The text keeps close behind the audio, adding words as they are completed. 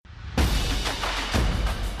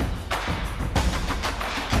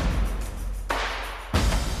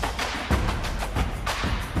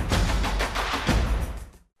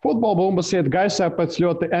Futbola bumbas iet gaisā pēc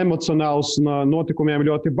ļoti emocionāls notikumiem,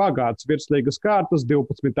 ļoti bagāts virslīgas kārtas,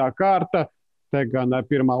 12. kārta. Te gan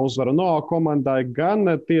pirmā uzvara no komandai, gan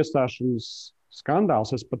tiesāšanas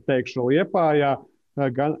skandāls, es pat teikšu, Liepājā,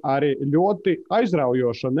 gan arī ļoti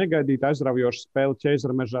aizraujoša, negaidīta aizraujoša spēle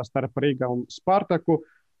Ķeizarmežā starp Rīga un Spartaku.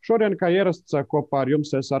 Šodien, kā ierasts, kopā ar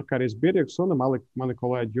jums es Arkarijs Birjuks un mani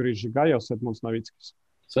kolēģi Jurijs Žigājovs, Edmunds Novickis.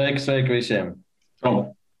 Sveiki visiem!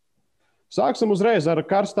 Čau! Sāksim uzreiz ar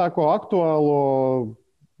karstāko aktuālo.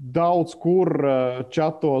 Daudz kur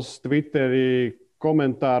čatos, Twitterī,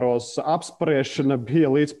 komentāros apspriešana bija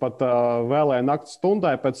līdz pat vēlē nakts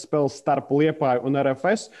stundai pēc spēles starp Liepāju un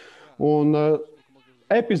RFS. Un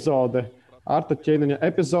epizode, Arta Ķēniņa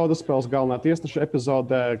epizode, spēles galvenā tiesneša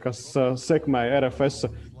epizode, kas sekmēja RFS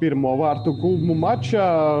pirmo vārtu guvumu mačā.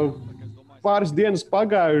 Pāris dienas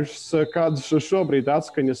pagājušas, kādas šobrīd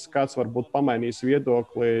atskaņas, kāds varbūt pamainīs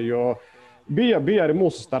viedokli, jo bija arī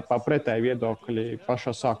mūsu starpā pretēji viedokļi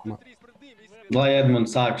pašā sākumā. Lai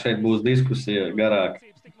Edmunds sāk, šeit būs diskusija garāk.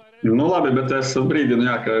 Labi, bet es brīdinu,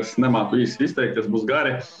 ka es nemāku īsti izteikties, būs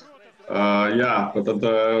gari. Tad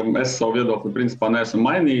es savu viedokli principā neesmu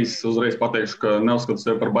mainījis. Uzreiz pateikšu, ka neuzskatu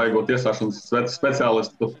sevi par baigo tiesāšanas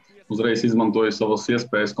speciālistu. Uzreiz izmantoju savas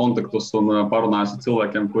iespējas, kontaktus un parunāju ar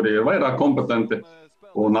cilvēkiem, kuri ir vairāk kompetenti.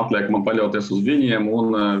 Un atliek man paļauties uz viņiem,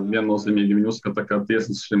 un viennozīmīgi viņi uzskata, ka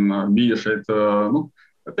tiesnešiem bija šeit,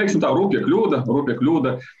 teiksim tā, rūpja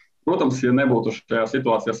kļūda. Protams, ja nebūtu šajā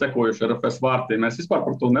situācijā sekojuši RFS vārtī, mēs vispār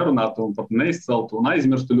par to nerunātu un pat neizceltu un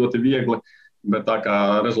aizmirstu ļoti viegli, bet tā kā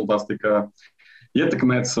rezultāts tika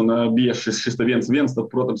ietekmēts un bija šis 1-1,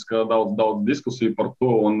 tad, protams, ka daudz diskusiju par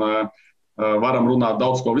to un varam runāt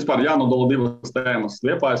daudz ko. Vispār jānodala divas tēmas –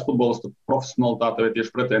 Liepājas futbolistu profesionalitāte vai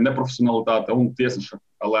tieši pretēji neprofesionalitāte un tiesneša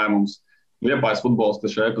lēmums. Liepājas futbolisti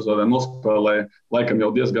šajā epizodē nospēlēja laikam jau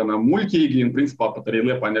diezgan muļķīgi, un principā pat arī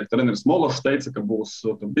Liepājnieku treneris Mološs teica, ka būs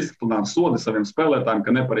disciplināri sodi saviem spēlētājiem,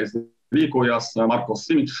 ka nepareizi rīkojās. Markos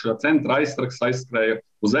Simičs centra aizsargs aizskrēja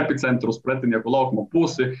uz epicentru, uz pretinieku laukuma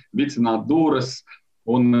pusi, vicināt dūres,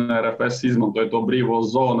 un RFS izmantoja to brīvo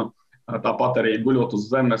zonu. Tāpat arī guļot uz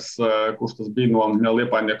zemes, kurš tas bija no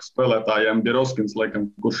Liepājnieku spēlētājiem, Birovskins, laikam,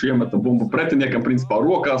 kurš iemeta bumbu pretiniekam, principā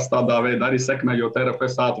rokās, tādā veidā arī sekmējot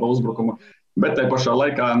RFS ātro uzbrukumu. Bet tai pašā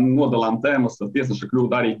laikā nodalām tēmas, tiesneša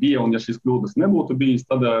kļūda arī bija, un ja šīs kļūdas nebūtu bijis,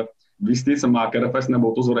 tad visticamāk RFS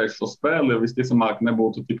nebūtu uzvarējuši šo spēli, visticamāk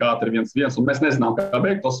nebūtu tik ātri 1-1, un mēs nezinām, kā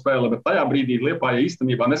beigt to spēli, bet tajā brīdī Liepāja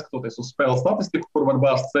īstenībā, neskatoties uz spēles statistiku, kur var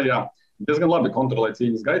bāzt sejā, diezgan labi kontrolēja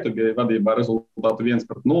cīņas gaitu, bija vadībā rezultātu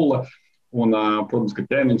 1-0. Un, protams, ka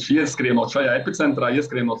Ķēniņš ieskrienot šajā epicentrā,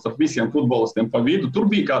 ieskrienot ar visiem futbolistiem pa vidu. Tur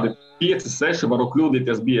bija kādi 5-6, varu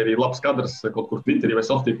kļūdīties, bija arī labs kadrs, kaut kur Twitterī vai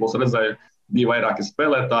softīklos redzēju, bija vairāki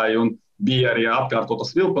spēlētāji un bija arī atkārtota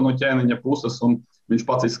svilpa no Ķēniņa puses, un viņš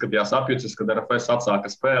pats izskatījās apjucis, kad RFS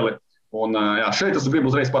atsāka spēli. Un, šeit es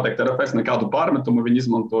gribu uzreiz pateikt, RFS nekādu pārmetumu, viņi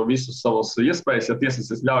izmanto visus savus iespējas, ja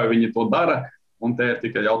tiesnesis ļauj, viņi to dara. Un te ir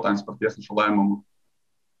tikai jautājums par tiesnešu lēmumu.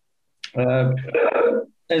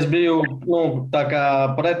 Es biju, tā kā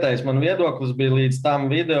pretējs man viedoklis bija līdz tam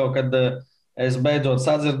video, kad es beidzot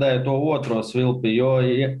sadzirdēju to otro svilpi, jo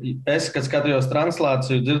es, kad skatījos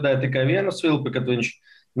translāciju, dzirdēju tikai vienu svilpi, kad viņš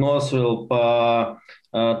nosvilpa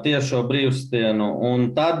tiešo brīvstienu. Un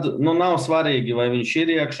tad, nav svarīgi, vai viņš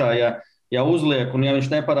ir iekšā, ja uzliek un ja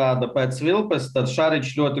viņš neparāda pēc svilpes, tad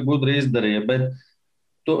Šaričs ļoti gudri izdarīja, bet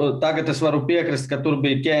tagad es varu piekrist, ka tur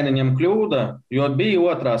bija Ķēniņam kļūda, jo bija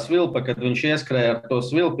otrā svilpa, kad viņš ieskrēja ar to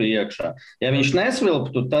svilpi iekšā. Ja viņš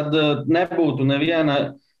nesvilptu, tad nebūtu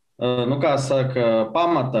neviena,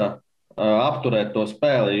 pamata apturēt to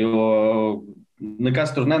spēli, jo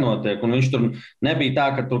nekas tur nenotiek. Un viņš tur nebija tā,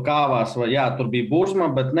 ka tur kāvās, vai tur bija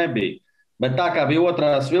burzma, bet nebija. Bet tā kā bija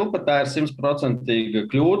otrā svilpa, tā ir 100%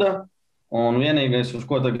 kļūda. Un vienīgais, uz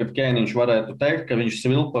ko tagad Ķēniņš varētu teikt, ka viņš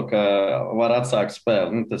svilpa, ka var atsākt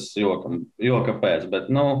spēli. Tas joka pēc, bet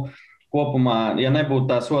kopumā, ja nebūtu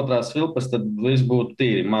tās otrās svilpas, tad viss būtu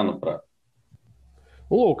tīri, manuprāt.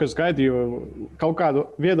 Lūk, es gaidīju kaut kādu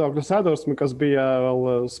viedokļu sadursmi, kas bija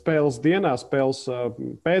vēl spēles dienā, spēles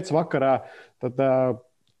pēcvakarā. Tad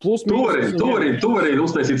plus mīnus. Tu vari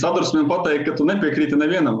uztaisīt sadursmi un pateikt, ka tu nepiekrīti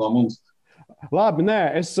nevienam no mums. Labi,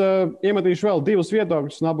 es iemetīšu vēl divus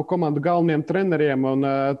viedokļus no abu komandu galveniem treneriem, un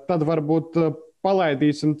tad varbūt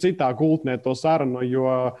palaidīsim citā gultnē to sarunu, jo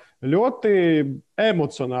ļoti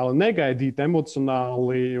emocionāli, negaidīti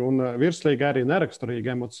emocionāli un virslīgi arī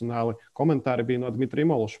neraksturīgi emocionāli komentāri bija no Dmitrija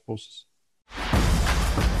Mološa puses.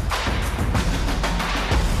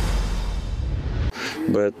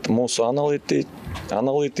 Bet mūsu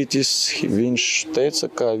analītiķis, viņš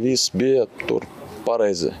teica, ka viss bija tur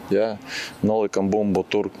pareizi. Ja? Nolikam bumbu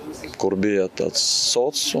tur, kur bija tāds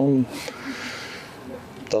sots, un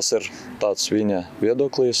tas ir tāds viņa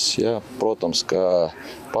viedoklis. Ja? Protams, ka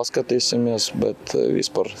paskatīsimies, bet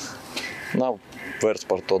vispār nav вверх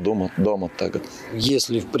par to думать tagad.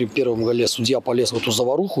 Если при первом голе судья полез в эту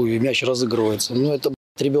заваруху и мяч разыгрывается, это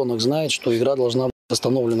ребенок знает, что игра должна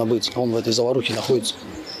остановлена быть. Он в этой заварухе находится.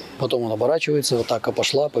 Потом он оборачивается, атака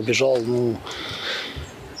пошла, побежал.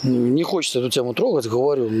 Не хочется эту тему трогать,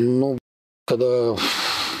 говорю, но когда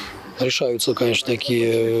решаются, конечно,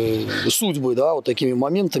 такие судьбы, да, вот такими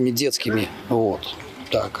моментами детскими, вот.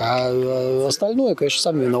 Так, а остальное, конечно,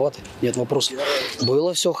 сами виноваты, нет вопросов.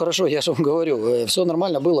 Было все хорошо, я же вам говорю, все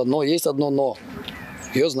нормально было, но есть одно но.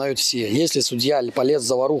 Ее знают все. Если судья полез в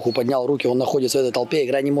заваруху, поднял руки, он находится в этой толпе,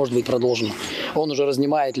 игра не может быть продолжена. Он уже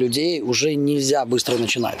разнимает людей, уже нельзя быстро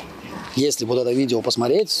начинать. Если вот это видео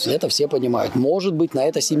посмотреть, это все понимают. Может быть, на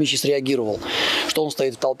это Симичи среагировал. Что он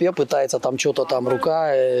стоит в толпе, пытается там что-то там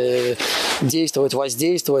рука действовать,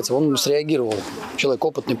 воздействовать. Он среагировал. Человек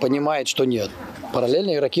опытный понимает, что нет.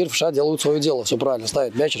 Параллельно игроки РФШ делают свое дело. Все правильно,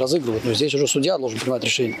 ставят мяч, разыгрывают. Но здесь уже судья должен принимать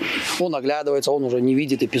решение. Он оглядывается, он уже не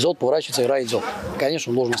видит эпизод, поворачивается, игра идет. Конечно,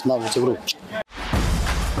 он должен останавливать игру.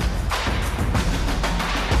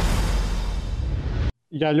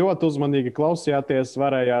 Ja ļoti uzmanīgi klausījāties,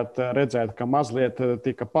 varējāt redzēt, ka mazliet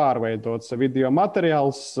tika pārveidots video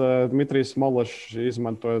materiāls. Dmitrijs Mološs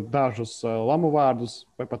izmantoja dažus lamu vārdus,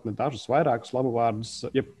 vai pat ne dažus, vairākus lamu vārdus,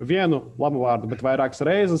 ja vienu lamu vārdu, bet vairākas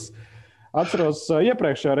reizes. Atceros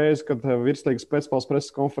iepriekšējā reizi, kad virslīgas pēcspēles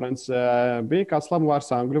preses konferencē bija kāds lamu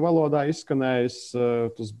vārds angļu valodā izskanējis.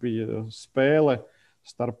 Tas bija spēle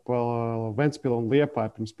starp Ventspilu un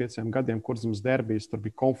Liepāju pirms 5 gadiem, Kurzemes derbijas. Tur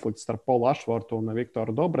bija konflikts starp Polu Ašvortu un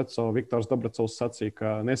Viktoru Dobrecovu. Viktors Dobrecovs sacīja,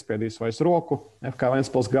 ka nespiedīs vairs roku FK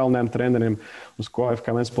Ventspils galvenajam trenerim, uz ko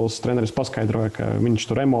FK Ventspils treneris paskaidroja, ka viņš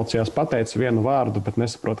tur emocijās pateica vienu vārdu, bet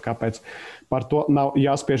nesaprot, kāpēc par to nav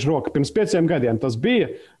jāspiež roka. Pirms 5 gadiem tas bija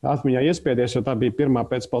atmiņā iespiedies, jo tā bija pirmā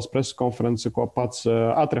pēcspēles preses konference, ko pats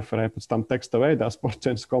atreferēja pēc tam teksta veidā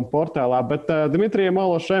Sports.com portālā. Bet Dmitrija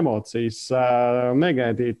Mološa emocijas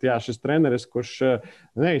negaidīt, jā, šis treneris, kurš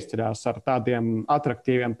neizķirās ar tādiem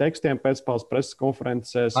atraktīviem tekstiem pēcspēles preses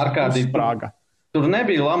konferences Prāga. Tur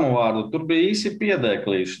nebija lamu vārdu, tur bija īsi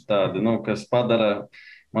piedēklīši tādi, kas padara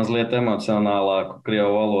mazliet emocionālāku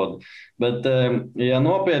krievu valodu. Bet, ja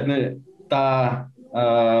nopietni, tā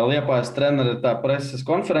Liepājas trenera tā preses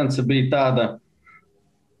konference bija tāda,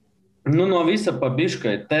 no visa pa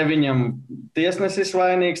biškai. Te viņam tiesnesis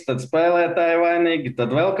vainīgs, tad spēlētāji vainīgi,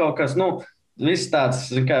 tad vēl kaut kas, viss tāds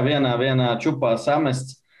kā vienā čupā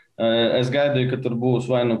samests. Es gaidīju, ka tur būs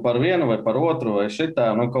vai par vienu, vai par otru, vai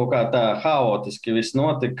šitā. Kaut kā tā haotiski viss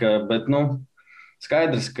notika, bet,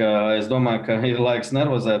 skaidrs, ka es domāju, ka ir laiks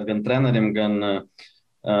nervozēt gan trenerim, gan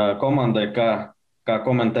komandai, kā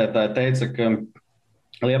komentētāji teica, ka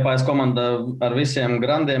Liepājas komanda ar visiem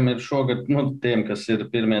grandiem ir šogad, tiem, kas ir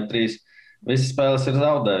pirmie 3, visas spēles ir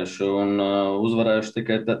zaudējuši un uzvarējuši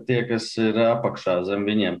tikai tie, kas ir apakšā zem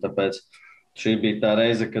viņiem. Tāpēc šī bija tā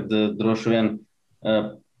reize, kad droši vien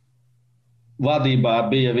vadībā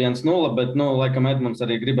bija 1-0, bet, laikam Edmunds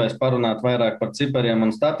arī gribēs parunāt vairāk par cipariem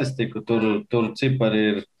un statistiku. Tur cipari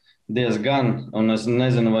ir diezgan, un es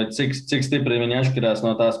nezinu, vai cik stipri viņi atšķirās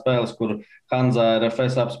no tās spēles, kur Hanzā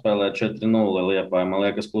RFS apspēlē 4-0 Liepāju. Man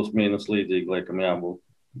liekas, plus mīnus līdzīgi, laikam jābūt.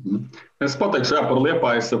 Es pateikšu, par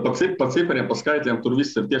Liepājas, pa cipariem, pa skaitļiem, tur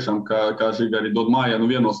viss ir tiešām, kā Žiga arī dod mājā,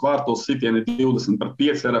 vienos vārtos, sitieni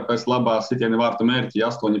 20-5 RFS labā, sitieni vārtu mērķi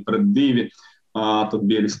 8-2. Tad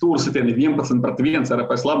bija arī stūra sitieni 11-1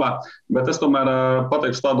 RFS labā. Bet es tomēr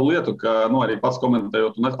pateikšu tādu lietu, ka arī pats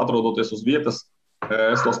komentējot un atrodoties uz vietas,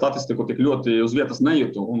 es to statistiku tik ļoti uz vietas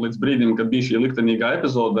nejūtu. Un līdz brīdim, kad bija šī liktenīgā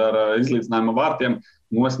epizode ar izlīdzinājuma vārtiem,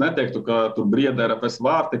 es neteiktu, ka tur brieda RFS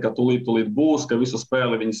vārti, ka tūlīt būs, ka visu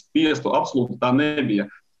spēli viņi spiestu. Absolūti tā nebija.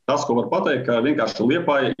 Tas, ko var pateikt, ka vienkārši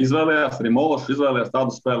Liepāja izvēlējās, arī Mološs izvēlējās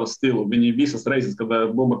tādu spēles stilu. Viņi visas reizes, kad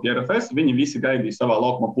bumba pie RFS, viņi visi gaidīja savā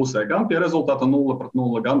laukuma pusē, gan pie rezultāta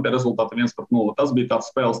 0-0, gan pie rezultāta 1-0. Tas bija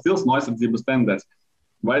tāds spēles stils no aizsardzības tendences.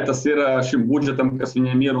 Vai tas ir šim budžetam, kas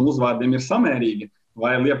viņiem ir un uzvārdiem ir samērīgi,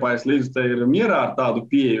 vai Liepājas līdzekļi ir mierā ar tādu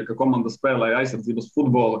pieeju, ka komanda spēlē aizsardzības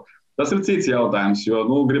futbolu? Tas ir cits jautājums, jo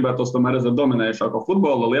gribētos tomēr redzēt dominējušāko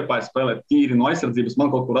futbolu. Liepāja spēlē tīri no aizsardzības.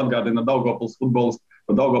 Man kaut kur atgādina Daugavpils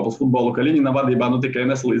futbolu Kaļiņina vadībā, tikai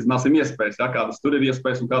nesalīdzināsim iespējas, kādas tur ir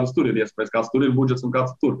iespējas un kādas tur ir iespējas, kāds tur ir budžets un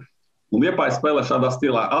kāds tur. Un Liepāja spēlē šādā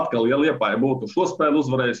stilā. Atkal, ja Liepāja būtu šo spēli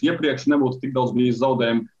uzvarējusi, iepriekš nebūtu tik daudz bijis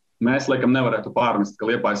zaudējumu, mēs, laikam, nevarētu pārmest, ka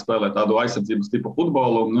Liepāja spēlē tādu aizsardzības tipu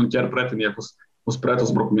futbolu un ķer pretiniekus uz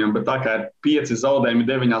pretuzbrukumiem, bet tā kā ir 5 zaudējumi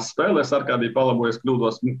 9 spēlēs, Arkādija palabojas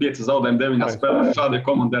kļūdos, 5 zaudējumi 9 spēlēs šādai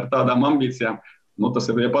komandai ar tādām ambīcijām. Tas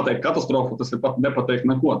ir, ja pateikt katastrofa, tas ir pat nepateikt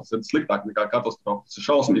neko. Tas ir sliktāk nekā katastrofa. Tas ir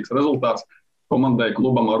šausmīgs rezultāts komandai,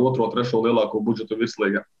 klubam ar 2., 3. lielāko budžetu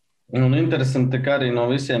virslīgā. Un interesanti, ka arī no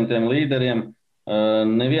visiem tiem līderiem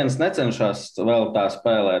neviens necenšas vēl tā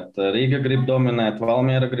spēlēt. Rīga grib dominēt,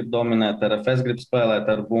 Valmiera grib dominēt, RFS grib spēlēt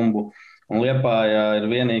ar bumbu. Un Liepāja ir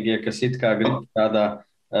vienīgie, kas it kā grib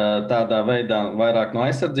tādā veidā vairāk no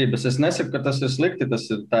aizsardzības. Es nesaku, ka tas ir slikti,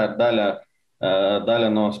 tā ir daļa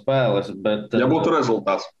no spēles. Bet, ja būtu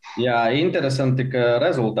rezultāts. Jā, interesanti, ka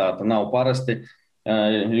rezultāta nav parasti.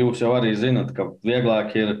 Jūs jau arī zinat, ka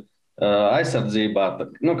vieglāk ir aizsardzībā,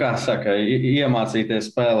 kā saka, iemācīties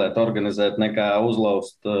spēlēt, organizēt, nekā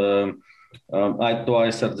uzlauzt to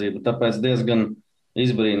aizsardzību. Tāpēc diezgan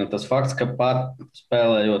izbrīna tas fakts, ka pat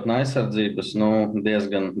spēlējot no aizsardzības,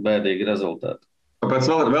 diezgan bēdīgi rezultāti. Tāpēc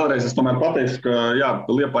vēlreiz es tomēr pateikšu, ka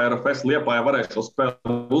Liepāja RFS, Liepāja varēs šo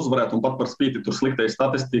spēli uzvarēt, un pat par spīti tur sliktai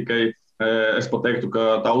statistikai, es pat teiktu,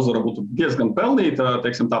 ka tā uzvara būtu diezgan pelnīta,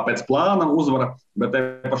 teiksim tā pēc plāna uzvara, bet te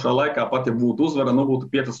pašā laikā pat, ja būtu uzvara, būtu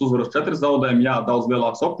 5 uzvaras 4 zaudējumi, daudz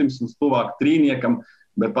lielāks optimisms, tuvāk trīniekam,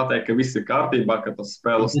 bet pateikt, ka viss ir kārtībā, ka tas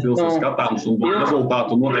spēles stils ir skatāms un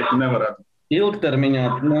rezultātu noteikti nevarētu. Ilgtermiņā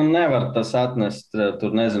nevar tas atnest,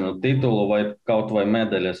 titulu vai kaut vai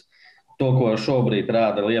medaļas. To, ko šobrīd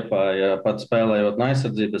rāda Liepāja, pat spēlējot no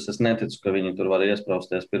aizsardzības, es neticu, ka viņi tur var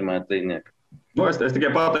iesprausties pirmajā trīniekā. Es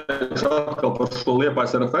tikai pateikšu atkal par šo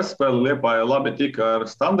Liepājas RFS spēli. Liepāja labi tika ar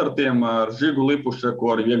standartiem, ar Žigu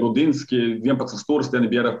Lipušeku, ar Iegudinski, 11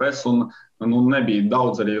 stūrstieni bija RFS un nebija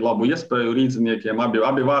daudz arī labu iespēju rīdziniekiem.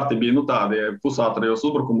 Abi vārti bija tādi pusātrajos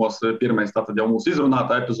uzbrukumos. Pirmais tātad jau mūsu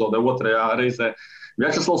izrunātā epizode, otrajā reizē.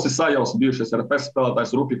 Vjačeslavs Isajovs, bijušais RFS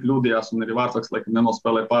spēlētājs, rupi kļūdījās un arī Vārtsaks laikam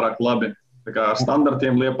nenospēlēja pārāk labi. Tā kā ar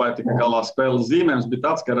standartiem Liepāja tika galā spēles zīmējums bija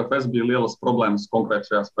tāds, ka RFS bija lielas problēmas konkrēt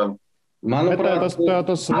šajā spēlē. Manuprāt, tas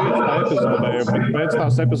līdz tā epizodē, bet pēc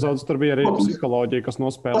tās epizodes tur bija arī psiholoģija, kas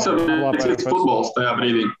nospēlē. Tas ir cits futbols tajā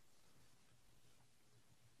brīdī.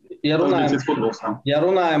 Ja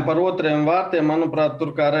runājam par otriem vārtiem, manuprāt,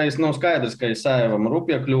 tur kā reiz nav skaidrs, ka Isajevam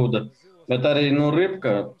rupja kļūda, bet arī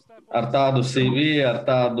Ripka ar tādu CV, ar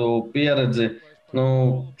tādu pieredzi,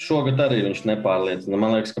 šogad arī viņš nepārliecina.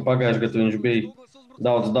 Man liekas, ka pagājušajā gadā viņš bija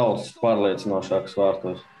daudz pārliecinošāks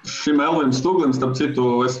vārtos. Šim Elvim Stuglim, starp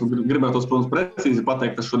citu, es gribētu, protams, precīzi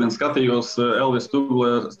pateikt, es šodien skatījos Elvis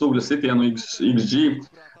Stugļa sitienu XG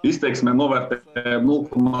izteiksmē novērtē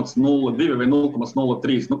 0,02 vai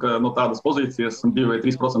 0,03. Ka no tādas pozīcijas 2 vai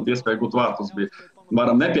 3% iespēja gūt vārtus bija.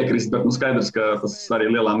 Varam nepiekrist, bet skaidrs, ka tas arī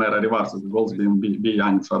lielā mērā arī vārds, tas gols bija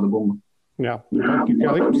jāņem šāda bumba. Jā,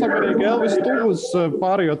 likumsakarīgi Elvis Stuglis,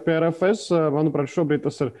 pārējot pie RFS, manuprāt, šobrīd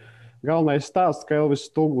tas ir galvenais stāsts, ka Elvis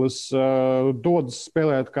Stuglis dodas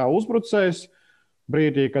spēlēt kā uzbrucējs.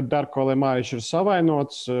 Brīdī, kad Darko Lemājiš ir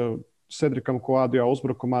savainots, Cedrikam Koādio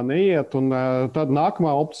uzbrukumā neiet, un tad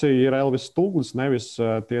nākamā opcija ir Elvis Stuglis, nevis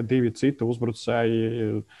tie 2 citi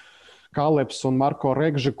uzbrucēji Kaleps un Marko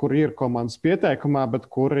Regži, kuri ir komandas pieteikumā,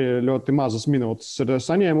 bet kuri ļoti mazas minūtes ir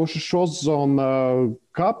saņēmuši šo zonu.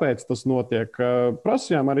 Kāpēc tas notiek?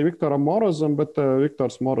 Prasījām arī Viktoram Morozam, bet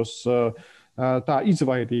Viktors Moros tā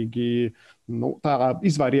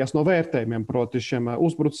izvairījās no vērtējumiem proti šiem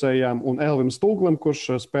uzbrucējiem un Elvim Stuglim,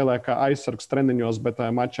 kurš spēlē kā aizsargs treniņos, bet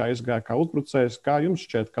mačā izgāja kā uzbrucējs. Kā jums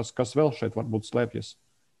šķiet, kas vēl šeit varbūt slēpjas?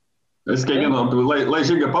 Es tikai lai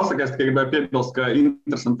Žiga pasaka, es tikai gribēju piebilst, ka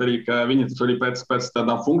interesanti arī, ka viņi taču arī pēc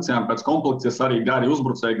tādām funkcijām, pēc komplekcijas arī gari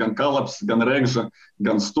uzbrucēji, gan Kaleps, gan Regža,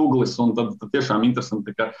 gan Stuglis, un tad tiešām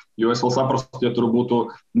interesanti, jo es vēl saprastu, ja tur būtu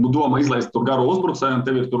doma izlaist tur garu uzbrucēju, un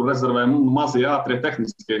tev ir tur rezervē mazais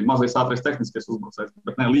ātrais tehniskais uzbrucējs,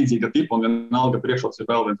 bet ne līdzīga tipa, un vienalga priekšrots ir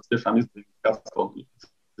vēl viens, tas tiešām izdevīgi, kāds to.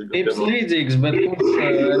 Tips līdzīgs, bet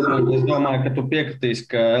es domāju, ka tu piekritīsi,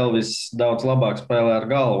 ka Elvis daudz labāk spēlē ar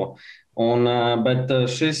galvu. Bet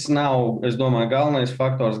šis nav, es domāju, galvenais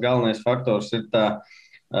faktors. Galvenais faktors ir tā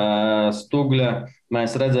Stugļa.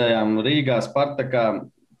 Mēs redzējām Rīgā, Spartakā,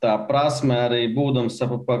 tā prasme arī būdams,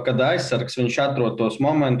 kad aizsargs, viņš atrod tos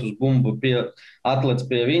momentus, bumbu atlec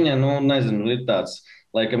pie viņa, ir tāds,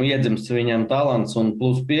 laikam iedzimsts viņam talants un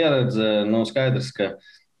plus pieredze, skaidrs, ka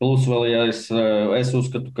plus vēl, ja es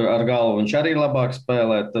uzskatu, ka ar galvu viņš arī labāk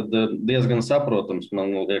spēlē, tad diezgan saprotams,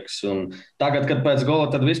 man liekas. Un tagad, kad pēc gola,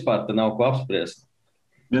 tad vispār te nav ko apspriest.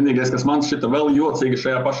 Vienīgais, kas man šķita vēl jocīgi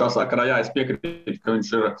šajā pašā sakarā, jā, es piekrītu, ka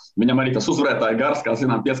viņam arī tas uzvarētāja gars, kā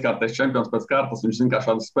zinām, 5-kārtais čempions pēc kārtas, viņš zina, kā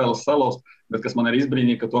šādas spēles salauzt, bet kas man arī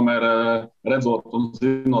izbrīnīja, ka tomēr redzot un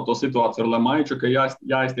zinot to situāciju ar Lemaiču, ka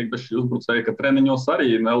jāiztiek bez šī uzbrucēja, ka treniņos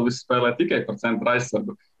arī Elvis spēlē tikai par centra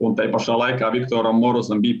aizsargu, un tai pašā laikā Viktoram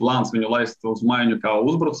Morozam bija plāns viņu laist uz maiņu kā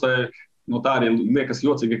uzbrucēju. Tā arī liekas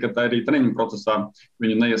jocīgi, ka tā arī treniņu procesā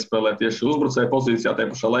viņu neiespēlē tieši uzbrucēja pozīcijā. Tajā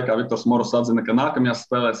pašā laikā Viktors Moros atzina, ka nākamajās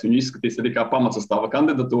spēlēs viņu izskatīs arī kā pamatsastāva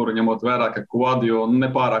kandidatūru, ņemot vērā, ka Kvadio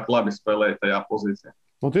nepārāk labi spēlēja tajā pozīcijā.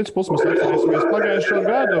 No citas puses, mēs atcerēsimies pagājušo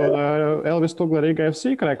gadu. Elvis Tugla Rīga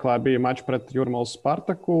FC Kreklā bija mačs pret Jūrmalas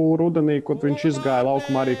Spartaku rudenī, kur viņš izgāja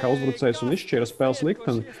laukumā arī kā uzbrucējs un izšķīra spēles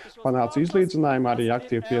likteni. Panāca izlīdzinājumu, arī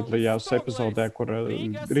aktīvi piedalījās epizodē, kur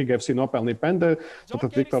Rīga FC nopelnīja pendeli.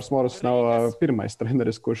 Tad Viktors Moros nav pirmais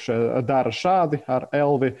treneris, kurš dara šādi ar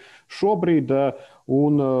Elvi šobrīd.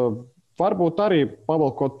 Un varbūt arī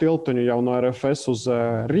pavalkot tiltuņu jau no RFS uz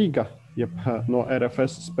Rīga. Jeb no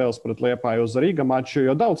RFS spēles pret Liepāju uz Rīga maču,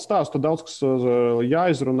 jo daudz stāstu, daudz kas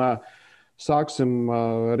jāizrunā. Sāksim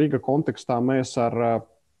Rīga kontekstā mēs ar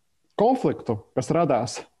konfliktu, kas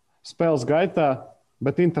radās spēles gaitā,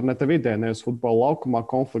 bet interneta vidē, nevis futbola laukumā,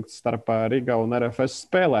 konflikts starp Rīga un RFS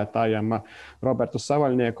spēlētājiem. Robertu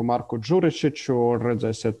Savaļnieku, Marku Džuričiču,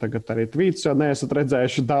 redzēsiet tagad arī tvīts, jo neesat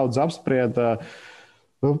redzējuši daudz apsprieda.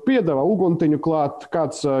 Piedāvā uguntiņu klāt,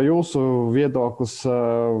 kāds jūsu viedoklis,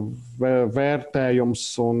 vērtējums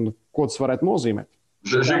un ko tas varētu nozīmēt?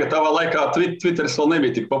 Žiga, tavā laikā Twitteris vēl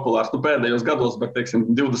nebija tik populārs. Pēdējos gados, bet, teiksim,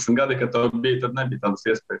 20 gadi, kad tev bija, tad nebija tādas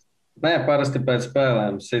iespējas. Nē, parasti pēc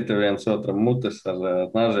spēlēm sita viens otram mutes ar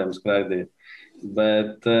nažiem skraidīja.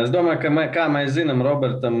 Bet es domāju, ka, kā mēs zinām,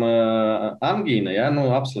 Robertam angīna, ja?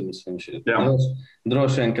 Apslimis viņš ir.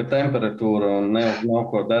 Droši vien, ka temperatūra un nav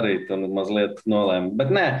ko darīt un mazliet nolēma. Bet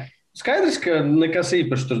nē, skaidrs, ka nekas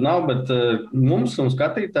īpaši tur nav, bet mums un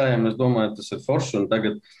skatītājiem, es domāju, tas ir forši. Un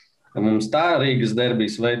tagad mums tā Rīgas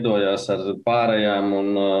derbijas veidojās ar pārējām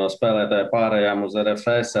un spēlētāju pārējām uz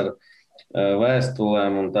RFS ar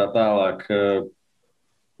vēstulēm un tā tālāk.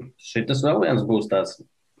 Šitas vēl viens būs tāds,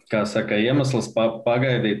 kā saka, iemesls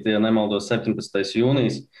pagaidīt, ja nemaldos 17.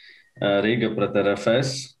 jūnijas, Rīga pret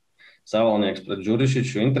RFS, Savalnieks pret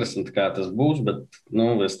Džurišiču. Interesanti, kā tas būs, bet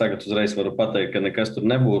es tagad uzreiz varu pateikt, ka nekas tur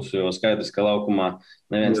nebūs, jo skaidrs, ka laukumā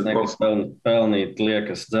neviens nekas pelnīt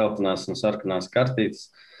liekas dzeltenās un sarkanās kartītes.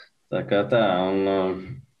 Tā kā tā,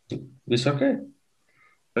 un viss ok.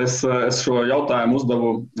 Es šo jautājumu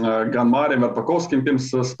uzdevu gan Mārim Verpakovskim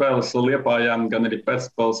pirms spēles Liepājām, gan arī pēc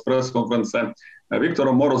spēles preses konferencē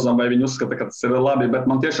Viktoram Morozam, vai viņi uzskata, ka tas ir labi, bet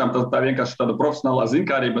man tiešām tā vienkārši tāda profesionālā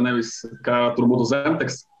zinkārība, nevis kā tur būtu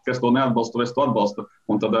zemteksts, kas to neatbalstu, vai es to atbalstu.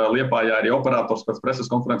 Un tad Liepājā arī operators pēc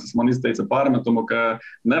preses konferences man izteica pārmetumu, ka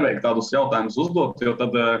nevajag tādus jautājumus uzdot, jo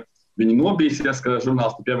tad viņi nobīsies, ka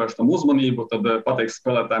žurnālisti pievērš tam uzmanību, tad pateiks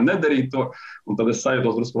spēlētājiem nedarīt to, un tad es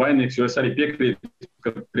sajūtos drusku vainīgs, jo es arī piekrītu,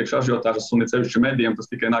 ka priekš ažiotāžas un cevišķi medijiem tas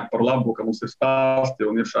tikai nāk par labu, ka mums ir stāsti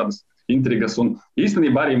un ir šādas intrigas. Un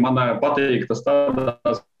īstenībā arī man patīk tas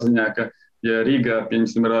tādā ziņā, ka, ja Rīga,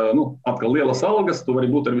 pieņemsim, ir atkal lielas algas, tu vari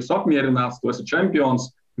būt ar visu apmierināts, tu esi čempions,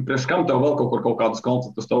 priekš kam tev vēl kaut kādus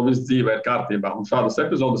konfliktus, tev viss dzīvē ir kārtībā. Un šādas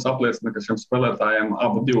epizodes apliecina, ka šiem spēlētājiem,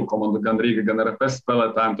 abu divu komandu, gan Rīga, gan RFS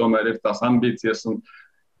spēlētājiem, tomēr ir tās ambīcijas un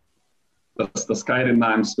tas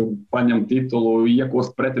kairinājums, ka paņem titulu,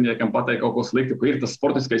 iekost pretiniekam, pateikt kaut ko sliktu, ka ir tas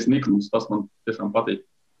sportiskais niknums, tas man tiešām patīk.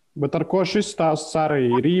 Bet ar ko šis stāsts arī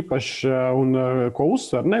ir īpašs un ko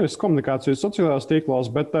uzsver, nevis komunikācijas sociālajos tīklos,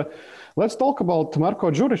 bet let's talk about Marko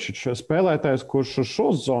Džuričiču, spēlētājs, kurš uz šo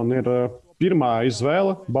zonu ir pirmā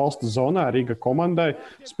izvēle balsta zonā Rīga komandai,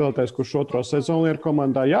 spēlētājs, kurš otro sezonu ir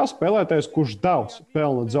komandā, spēlētājs, kurš daudz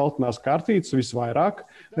pelna dzeltenās kartītes, visvairāk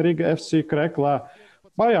Rīga FC Kreklā.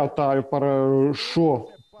 Pajautāju par šo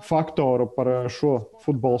faktoru, par šo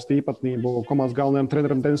futbolistu īpatnību komandas galvenajam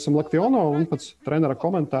treneram Denisam Laktionovam un pēc trenera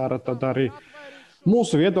komentāra tad arī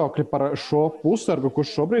mūsu viedokļi par šo pusargu,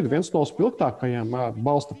 kurš šobrīd ir viens no spilgtākajiem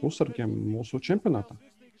balsta pusargiem mūsu čempionātā.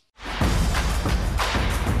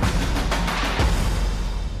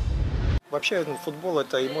 Вообще футбол –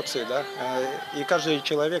 это эмоции, да, и каждый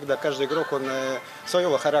человек, да, каждый игрок, он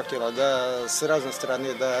своего характера, да, с разной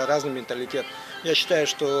стороны, да, разный менталитет. Я считаю,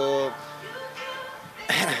 что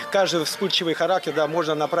каждый вспыльчивый характер, да,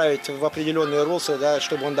 можно направить в определенные руслы, да,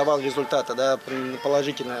 чтобы он давал результаты, да,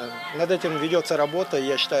 положительно. Над этим ведется работа, и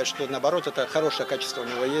я считаю, что наоборот это хорошее качество у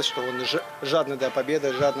него есть, что он жадный до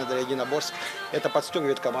победы, жадный до единоборств. Это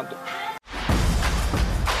подстегивает команду.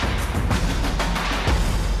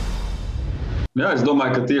 Jā, es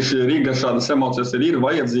domāju, ka tieši Rīgā šādas emocijas ir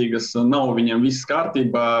vajadzīgas. Nav viņiem viss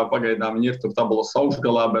kārtībā. Pagaidām viņi ir tur tabulas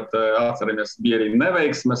augšgalā, bet atceramies, bija arī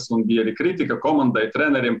neveiksmes un bija arī kritika komandai,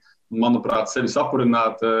 trenerim. Manuprāt, sevi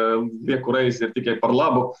sapurināt lieku reizi ir tikai par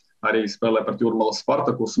labu. Arī spēlē pret Jūrmalas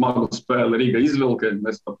Spartaku, smagu spēli Rīga izvilka.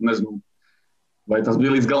 Es pat nezinu, vai tas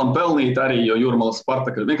bija līdz galam pelnīt arī, jo Jūrmalas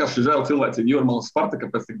Spartaka vienkārši žēl cilvēcīgi Jūrmalas Spartaka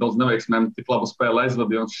pēc tik daudz neveiksmēm, tik labu spēli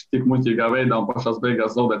aizvadīja un tik muļķīgā veidā un pašās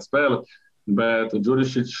beigās zaudēt spēli. Bet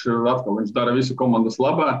Džurišičs atkal viņš dara visu komandas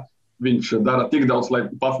labā. Viņš dara tik daudz, lai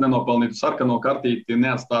pats nenopelnītu sarkano kartīti,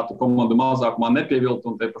 neatstātu komandu mazākumā, nepieviltu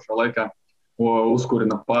un te pašā laikā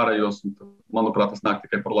uzkurina pārējos. Manuprāt, tas nāk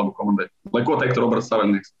tikai par labu komandai. Lai ko teiktu Roberts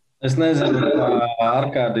Savelnieks? Es nezinu, kā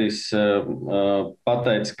Arkādijs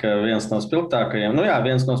pateica, ka viens no spilgtākajiem,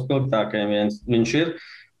 viens no spilgtākajiem viņš ir.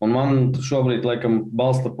 Un man šobrīd, laikam,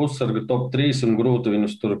 balsta pussarga top 3 un grūti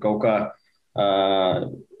viņus tur kaut kā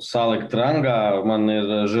salikt rangā. Man ir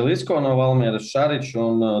Žilisko no Valmieras, Šaričs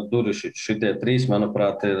un Durišičs. Šitie 3,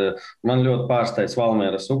 manuprāt, ir. Man ļoti pārsteidz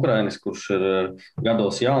Valmieras Ukrainis, kurš ir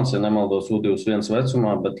gados jauns, ja nemaldos U21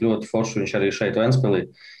 vecumā, bet ļoti forši viņš arī šeit Ventspilī.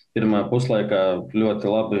 Pirmā puslaikā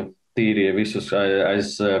ļoti labi tīrīja visus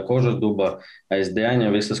aiz Kožarduba, aiz Dēņa,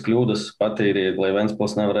 visas kļūdas patīrīja, lai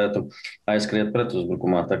Ventspils nevarētu aizskriet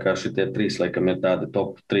pretuzbrukumā. Tā kā šitie 3, laikam, ir tādi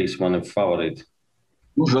top 3 mani favorīti.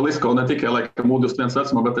 Želisko ne tikai U21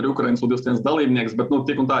 vecumā, bet arī Ukrainas U21 dalībnieks, bet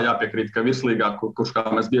tik un tā jāpiekrīt, ka virslīgā, kurš, kā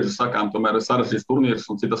mēs bieži sakām, tomēr ir sarežģīts turnīrs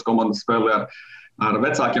un citas komandas spēlē ar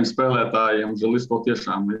vecākiem spēlētājiem. Želisko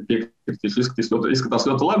tiešām piekritīšu, izskatās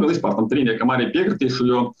ļoti labi. Vispār tam trīniekam arī piekritīšu,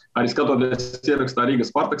 jo arī skatoties ierakstā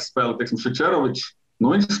Rīgas Spartaks spēle, teiksim, Šečerovičs,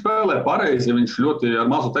 viņš spēlē pareizi, viņš ļoti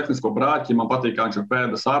ar mazu tehnisko brāķi, man patīk, kā viņš ar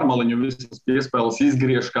pēdas ārmaliņu visas piespēles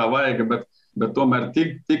izgriež kā vajag, bet tomēr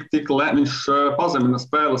viņš pazemina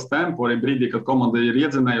spēles tempu arī brīdī, kad komanda ir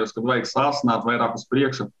iedzinējusi, kad vajag sāsināt vairāk uz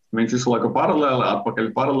priekšu. Viņš visu laiku paralēli,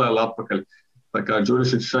 atpakaļ. Tā kā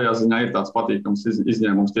Džurišičs šajā ziņā ir tāds patīkams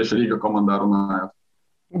izņēmums tieši Rīga komandā runājot.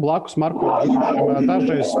 Blakus Markovičs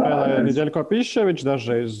dažreiz spēlē Nedeļko Pišķevičs,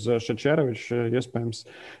 dažreiz Šečerovičs, iespējams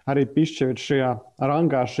arī Pišķevičs šajā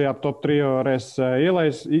rangā, šajā top 3 varēs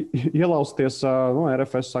ielausties,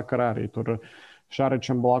 RFS sakarā arī tur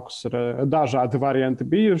Šaričam blakus ir dažādi varianti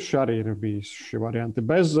bijuši, arī ir bijuši varianti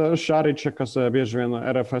bez Šariča, kas bieži vien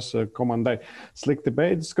RFS komandai slikti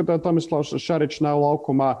beidzas, kad Tomislavs Šaričs nav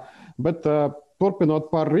laukumā, bet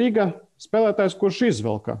turpinot par Rīga, spēlētājs, kurš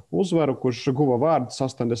izvilka uzvaru, kurš guva vārdus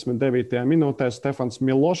 89. minūtē, Stefans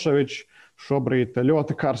Miloševičs, šobrīd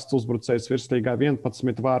ļoti karsts uzbrucējs virslīgā,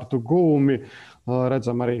 11 vārtu gūmi,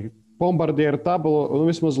 redzam arī bombardieru tabulu, un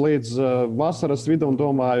vismaz līdz vasaras vidum,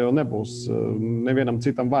 domāju, nebūs nevienam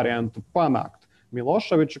citam variantu panākt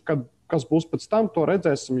Miloševiču. Kas būs pēc tam, to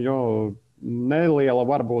redzēsim, jo neliela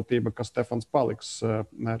varbūtība, ka Stefans paliks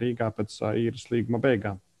Rīgā pēc īres līguma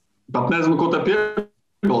beigām. Pat nezinu, ko te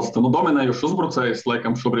piebilst. Dominējuši uzbrucējs,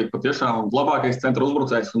 laikam šobrīd patiešām labākais centra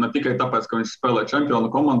uzbrucējs, un ne tikai tāpēc, ka viņš spēlē čempionu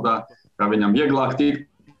komandā, kā viņam vieglāk tikt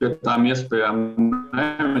pie tām iespējām.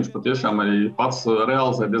 Viņš patiešām arī pats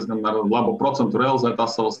realizē diezgan ar labu procentu realizē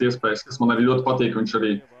tās savas iespējas, kas man arī ļoti patīk. Viņš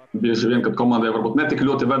arī bieži vien, kad komandai varbūt netik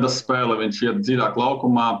ļoti vedas spēle, viņš iet dziļāk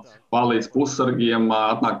laukumā, palīdz pussargiem,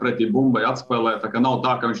 atnāk pretī bumbai, atspēlē. Tā kā nav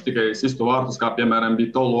tā, ka viņš tikai sistu vārtus, kā piemēram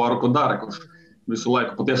bija Tolu Arukodare, kurš visu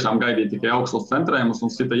laiku patiešām gaidīja tikai augstos centrējumus un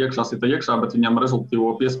sita iekšā, bet viņam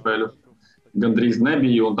rezultīvo piespēļu gandrīz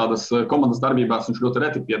nebija, un tādas komandas darbībās viņš ļoti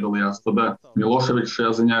reti piedalījās. Tad Miloševičs šajā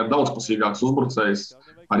ziņā ir daudzpusīgāks uzbrucējs.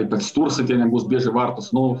 Arī pēc stūrsitieniem būs bieži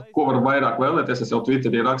vārtus. Ko var vairāk vēlēties? Es jau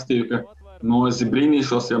Twitterī rakstīju, ka es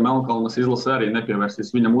brīnīšos, ja Melnkalnes izlase arī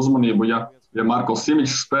nepievērsīs viņam uzmanību. Ja Markovs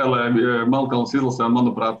Simičs spēlē Melnkalnes izlasē,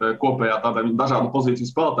 manuprāt, kopējā tādā dažādu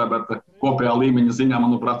pozīciju spēlētāji, bet kopējā līmeņa ziņā,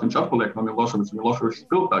 manuprāt, viņš atpaliek no Miloševičs. Miloševičs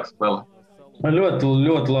spilgtāks spēlē. Ļoti,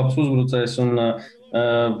 ļoti labs uzbrucējs un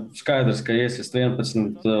skaidrs, ka iesist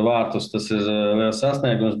 11 vārtus, tas ir liels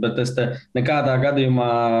sasniegums, bet es te nekādā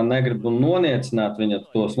gadījumā negribu noniecināt viņa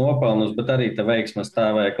tos nopelnus, bet arī te veiksmes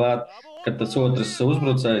stāvēja klāt, ka tas otrs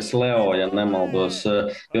uzbrucējs Leo, ja nemaldos,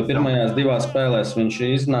 jo pirmajās 2 spēlēs viņš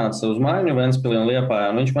iznāca uz maiņu Ventspilī un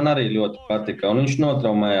Liepājā, un viņš man arī ļoti patika, un viņš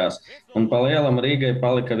notraumējās. Un pa lielam Rīgai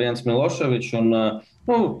palika viens Miloševičs, un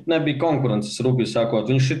nebija konkurences, rupji sakot.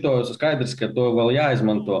 Viņš šito skaidrs, ka to vēl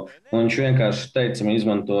jāizmanto, un viņš vienkārši teicami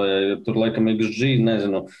izmantoja. Tur laikam ir G,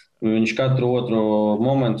 nezinu, viņš katru otru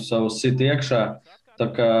momentu savu sit iekšā. Tā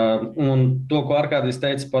kā, un to, ko Arkādijs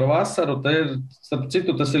teica par vasaru, starp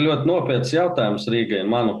citu, tas ir ļoti nopietns jautājums Rīgai,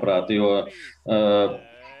 manuprāt, jo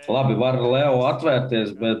labi, var Leo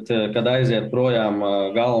atvērties, bet kad aiziet projām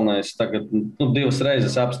galvenais, tagad 2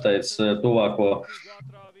 reizes apsteidz tuvāko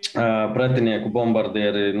pretinieku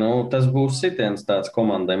bombardieri. Nu, tas būs sitiens tāds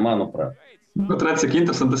komandai, manuprāt. Bet redz, cik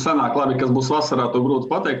interesanti sanāk, labi, kas būs vasarā, to grūti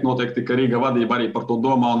pateikt. Noteikti, ka Rīga vadība arī par to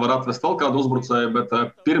domā un var atvest vēl kādu uzbrucēju, bet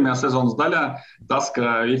pirmajā sezonas daļā tas,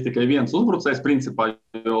 ka ir tikai viens uzbrucējs, principā,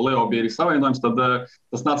 jo Leo bija arī savienojums, tad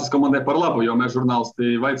tas nācis komandai par labu, jo mēs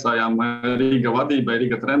žurnālisti vaicājām Rīga vadībai,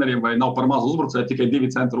 Rīga treneriem, vai nav par mazu uzbrucēju, tikai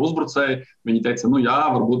 2 centru uzbrucēji. Viņi teica, nu jā,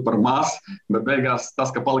 varbūt par maz, bet beigās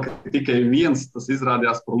tas, ka palika tikai viens, tas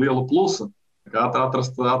izrādījās par lielu plusu. Kā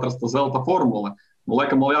atrasta zelta formula.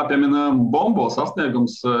 Laikam vēl jāpiemina Bombo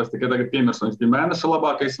sasniegums. Es tikai tagad piemirsu, viņš bija mēneša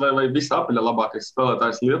labākais vai visa apaļa labākais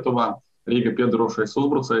spēlētājs Lietuvā. Rīga piedarošais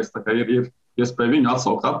uzbrucējs, tā kā ir iespēja viņu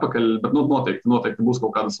atsaukt atpakaļ, bet noteikti būs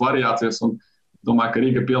kaut kādas variācijas. Un domāju, ka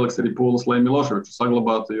Rīga pieliks arī pūles, lai Miloševiču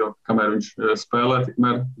saglabātu, jo kamēr viņš spēlē,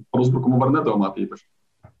 tikmēr par uzbrukumu var nedomāt īpaši.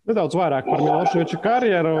 Nedaudz vairāk par Miloševiču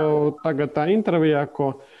karjeru. Tagad tā intervijā,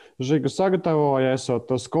 ko Žiga sagatavoja,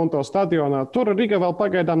 esot Skonto stadionā. Tur Riga vēl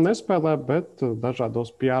pagaidām nespēlē, bet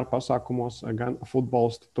dažādos PR pasākumos gan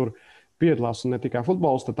futbolisti tur piedalās. Un ne tikai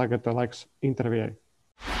futbolisti, tagad laiks intervijai.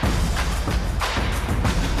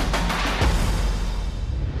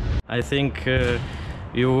 I think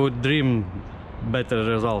you would dream better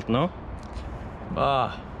result, no?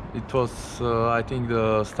 It was, I think,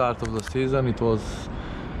 the start of the season.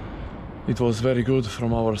 It was very good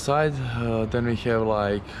from our side. Then we have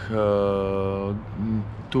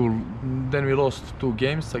then we lost 2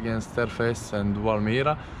 games against RFS and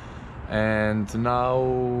Valmiera, and now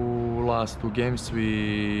last 2 games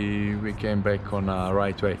we came back on a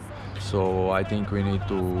right way. So I think we need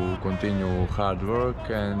to continue hard work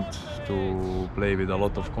and to play with a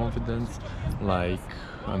lot of confidence, like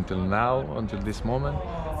until now, until this moment,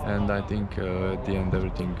 and I think at the end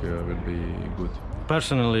everything will be good.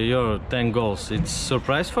 Personally, your 10 goals, it's a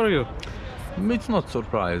surprise for you? It's not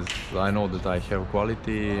surprise. I know that I have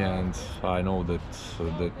quality, and I know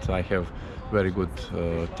that I have very good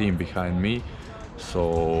team behind me.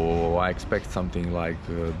 So I expect something like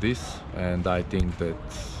this, and I think that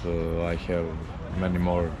I have many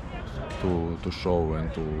more to show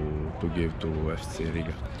and to give to FC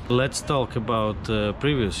Riga. Let's talk about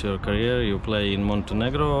previous your career. You play in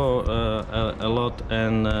Montenegro a lot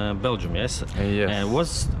and Belgium, yes? Yes.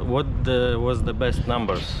 What was the best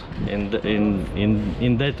numbers in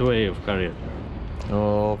that way of career?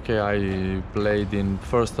 Okay, I played in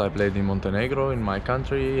Montenegro in my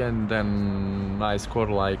country, and then I scored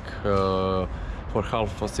for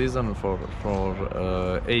half a season for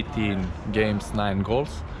 18 games 9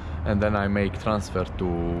 goals. And then I make transfer to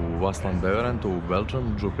Waasland Beveren, to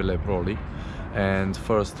Belgium, Jupiler Pro League. And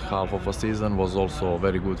first half of a season was also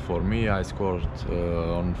very good for me. I scored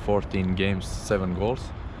on 14 games 7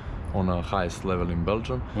 goals on a highest level in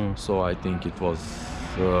Belgium. So I think it was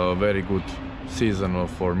a very good season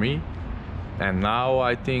for me. And now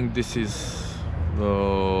I think this is,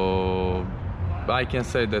 I can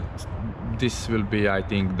say that this will be, I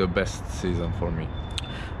think, the best season for me.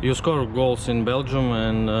 You score goals in Belgium,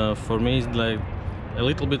 and for me it's like a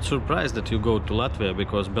little bit surprised that you go to Latvia,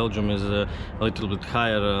 because Belgium is a little bit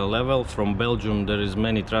higher level. From Belgium there is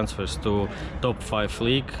many transfers to top 5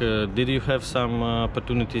 league. Did you have some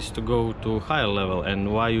opportunities to go to higher level,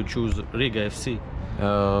 and why you choose Riga FC?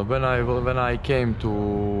 When I came to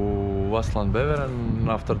Waasland Beveren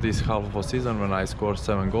after this half of a season, when I scored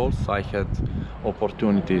 7 goals, I had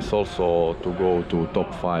opportunities also to go to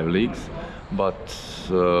top 5 leagues. But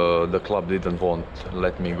the club didn't want to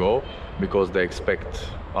let me go, because they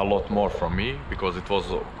expect a lot more from me, because it was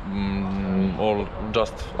all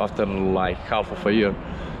just after like half of a year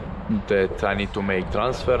that I need to make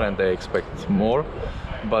transfer, and they expect more.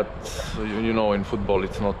 But you know, in football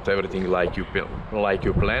it's not everything like you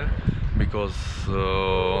plan, because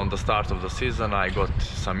on the start of the season I got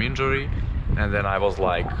some injury, and then I was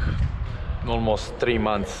like almost 3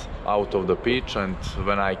 months out of the pitch, and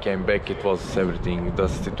when I came back it was everything, the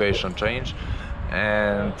situation changed,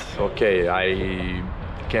 and okay, I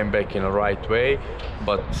came back in the right way,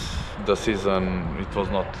 but the season it was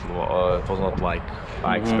not like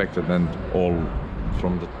I expected, and all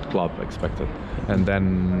from the club expected. And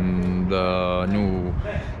then the new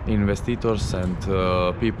investors and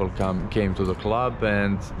people came to the club,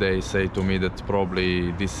 and they say to me that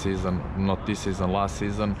probably this season, not this season, last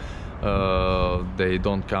season, they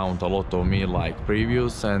don't count a lot of me like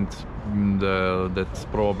previous, and that's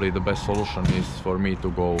probably the best solution is for me to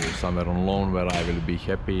go somewhere on loan where I will be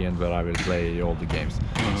happy and where I will play all the games.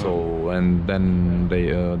 So, and then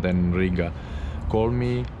then Riga called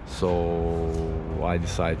me, so I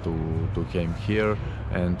decided to came here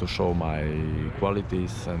and to show my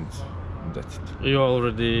qualities, and that's it. You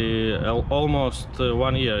already almost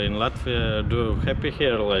 1 year in Latvia. Do you happy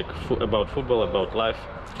here, like about football, about life?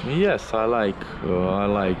 Yes, I like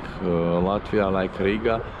Latvia, I like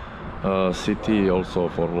Riga. City also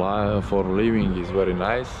for living is very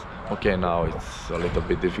nice. Okay, now it's a little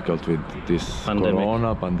bit difficult with this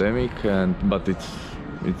corona pandemic, but it's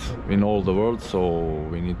in all the world, so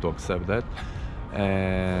we need to accept that.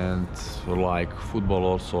 And like football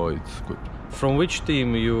also, it's good. From which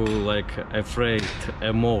team you like afraid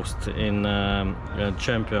most in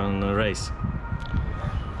champion race?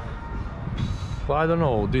 I don't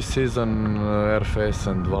know. This season, RFS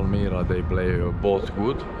and Valmiera, they play both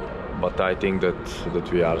good, but I think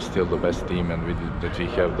that we are still the best team, and that we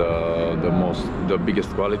have the biggest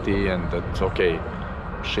quality, and that okay,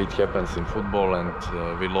 shit happens in football, and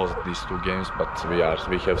we lost these 2 games, but we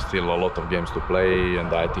have still a lot of games to play,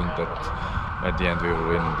 and I think that at the end we will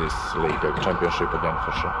win this league championship again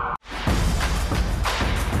for sure.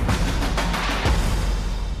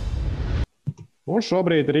 Un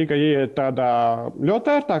šobrīd Riga ieiet tādā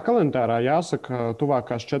ļoti ērtā kalendārā. Jāsaka,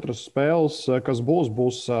 tuvākās 4 spēles, kas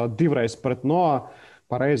būs 2 reizes pret Noa,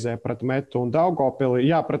 pareizē pret Metu un Daugavpili.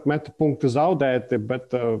 Jā, pret Metu punkti zaudēti,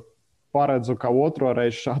 bet paredzu, ka 2.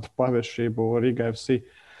 reizi šādu paviršību Riga FC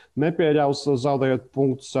nepieļaus, zaudējot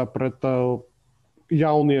punktus pret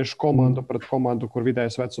jauniešu komandu, pret komandu, kur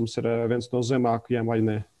vidējais vecums ir viens no zemākajiem, vai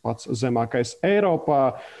ne pats zemākais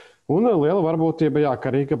Eiropā. Un liela varbūtība, jā,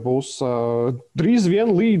 ka Riga būs drīz vien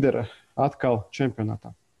līdera atkal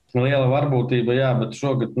čempionātā. Liela varbūtība, jā, bet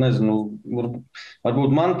šogad, nezinu,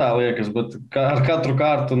 varbūt man tā liekas, bet ar katru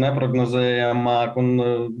kārtu neprognozējamāk un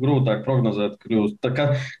grūtāk prognozēt kļūst.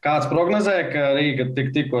 Kāds prognozēja, ka Riga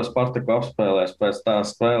tikko Spartaku apspēlēs pēc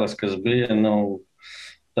tās spēles, kas bija,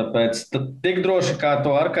 tāpēc tik droši kā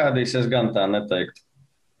to Arkādijs, es gan tā neteiktu.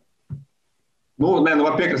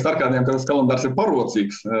 Var piekrist Arkādijam, ka tas kalendārs ir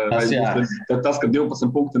parocīgs. Tas, ka 12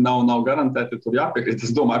 punkti nav garantēti, tur jāpiekrīt.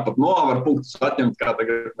 Es domāju, pat Noa var punktus atņemt, kā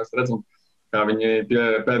tagad mēs redzam, kā viņi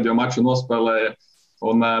pēdējo maču nospēlēja.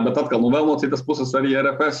 Bet atkal, vēl no citas puses arī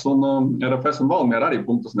RFS un Valmiera arī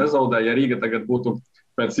punktus nezaudēja. Ja Riga tagad būtu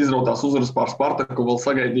pēc izrautās uzvaras pār Spartaku vēl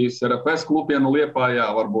sagaidījusi RFS klupienu Liepājā,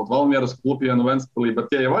 varbūt Valmieras klupienu Ventspilī, bet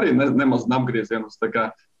tie jau arī nemaz apgriezienus, tā kā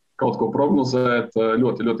kaut ko prognozēt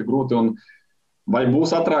ļoti, ļoti grūti. Vai būs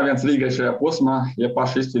atrāviens Rīgai šajā posmā? Ja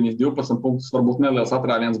paši izcīnīs 12 punktus, varbūt neliels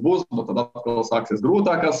atrāviens būs, bet tad atkal sāksies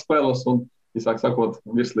grūtākās spēles un, īsāk sakot,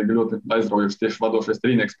 virslīga ļoti aizraujoši. Tieši vadošais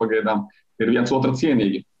trīnieks pagaidām ir viens otru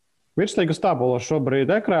cienīgi. Virslīgas tabula šobrīd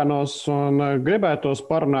ekrānos un gribētos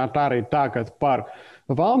parunāt arī tagad par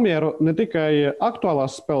Valmieru ne tikai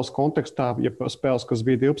aktuālās spēles kontekstā, ja spēles, kas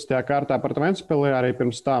bija 12. kārtā pret Ventspili, arī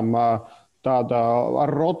pirms tam tāda ar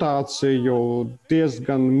rotāciju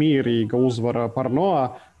diezgan mierīga uzvara par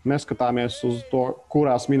Noa. Neskatāmies uz to,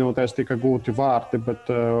 kurās minūtēs tika gūti vārti, bet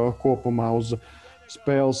kopumā uz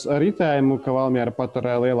spēles ritējumu, ka Valmiera pat ar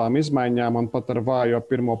lielām izmaiņām un pat ar vājo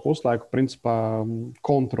pirmo puslaiku principā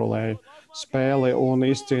kontrolēja spēli un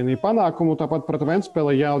izcīnīja panākumu. Tāpat pret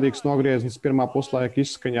Ventspili jaudīgs nogrieznis pirmā puslaika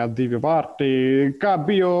izskaņā 2 vārti. Kā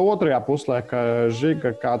bija 2. puslaika,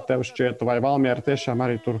 Žiga, kā tev šķiet, vai Valmiera tiešām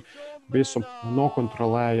arī tur visu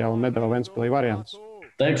nokontrolēja un nedeva Ventspilī variants?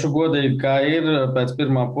 Teikšu godīgi, kā ir, pēc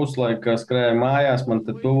pirmā puslaika skrēja mājās, man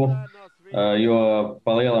te tuvu, jo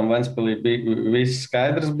pa lielam Ventspilī viss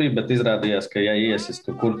skaidrs bija, bet izrādījās, ka ja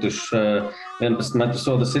iesistu Kurtuš 11 metru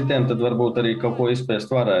soda sitiem, tad varbūt arī kaut ko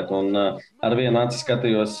izspiest varētu. Un ar vienu aci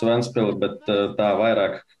skatījos Ventspili, bet tā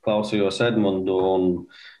vairāk klausījos Edmundu un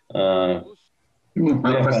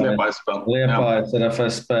Liepājas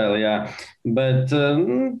RFS spēli, jā. Bet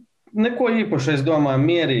neko īpaši, es domāju,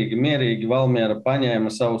 mierīgi Valmiera paņēma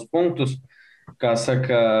savus punktus, kā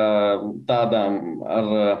saka, tādām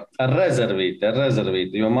ar rezervīti,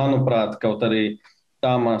 jo, manuprāt, kaut arī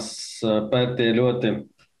Tamas Pērtie ļoti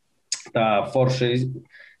tā forši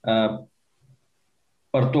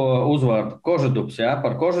par to uzvārdu Kožudups, jā,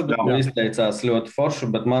 par Kožudupu izteicās ļoti forši,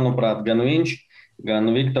 bet, manuprāt, gan viņš, gan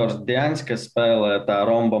Viktors Djaņs, kas spēlē tā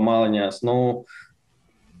romba maliņās,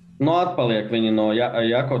 atpaliek viņi no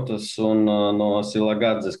Jakotas un no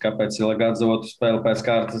Silagadzes. Kāpēc Silagadze otru spēli pēc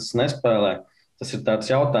kārtas nespēlē? Tas ir tāds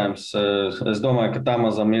jautājums. Es domāju, ka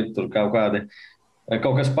Tamazam ir tur kaut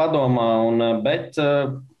kas padomā. Bet,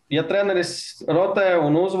 ja treneris rotē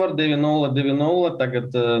un uzvar 2-0,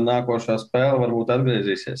 tagad nākošā spēle varbūt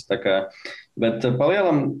atgriezīsies. Bet pa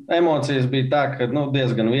lielam emocijas bija tā, ka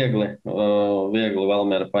diezgan viegli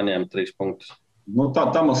Valmiera paņēma 3 punktus.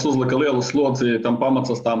 Tamas uzlika lielu slodzi tam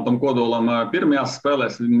pamatsastāvam, tam kodolam. Pirmajās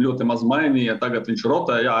spēlēs viņš ļoti maz mainīja, tagad viņš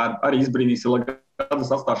rotē, arī izbrīnīja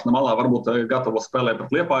Radzes atstāšana malā varbūt gatavo spēlē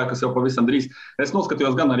pret Liepāju, kas jau pavisam drīz. Es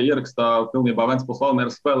noskatījos gan arī ierakstā pilnībā Ventspils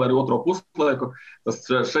Valmieras spēlē arī otro puslaiku.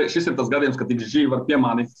 Šis ir tas gadījums, kad XG var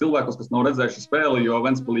piemānīt cilvēkus, kas nav redzējuši spēli, jo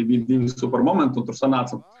Ventspilī bija 2 supermomenti, un tur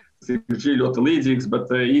sanāca XG ļoti līdzīgs,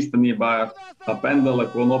 bet īstenībā tā pendele,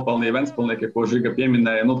 ko nopelnīja Ventspilnieki, ko Žiga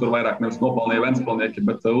pieminēja, tur vairāk nevis nopelnīja Ventspilnieki,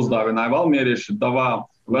 bet uzdāvināja valmierieši, Davā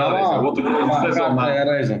vēlreiz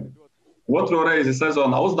otro reizi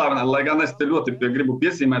sezonā uzdāvināja, lai gan es te ļoti gribu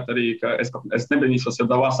piezīmēt arī, ka es nebrīnīšos, ja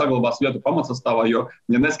Davā saglabās vietu pamatsastāvā, jo,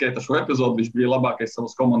 ja neskaita šo epizodu, viņš bija labākais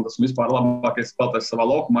savas komandas un vispār labākais spēlētājs savā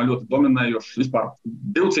laukumā, ļoti dominējošs, vispār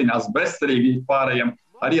divcīņās bezcerīgi pārējiem,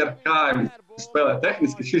 arī ar kājām spēlē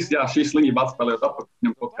tehniski, šī slimība atspēlējot atpakaļ,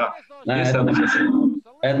 viņam kaut kā iesēdušies.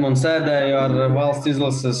 Edmunds sēdēja ar valsts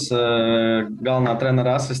izlases galvenā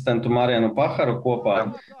trenera asistentu Marianu Paharu kopā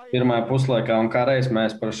pirmajā puslaikā, un kā reiz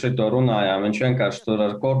mēs par šito runājām. Viņš vienkārši tur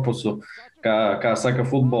ar korpusu, kā saka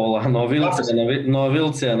futbolā, no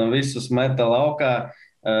vilciena visus meta laukā.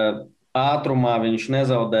 Ātrumā viņš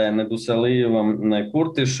nezaudēja ne Duselīvam, ne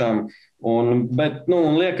Kurtišam. Bet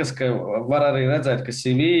liekas, ka var arī redzēt, ka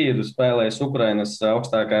CV ir spēlējis Ukrainas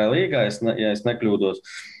augstākajā līgā, ja es nekļūdos.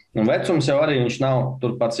 Vecums jau arī viņš nav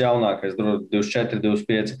tur pats jaunākais, 24,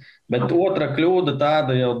 25. Bet otra kļūda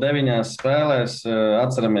tāda jau 9 spēlēs,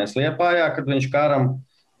 atceramies Liepājā, kad viņš Karam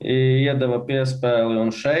iedeva piespēli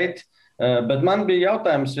un šeit. Bet man bija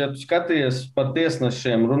jautājums, ja tu skaties par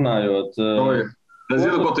tiesnešiem runājot. Es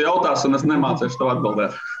zinu, ko tu jautās, un es nemācīšu tev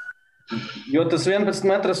atbildēt. Jo tas 11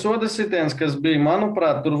 metra soda sitiens, kas bija,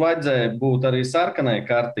 manuprāt, tur vajadzēja būt arī sarkanai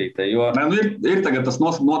kartītei. Ir tagad tas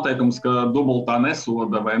noteikums, ka dubultā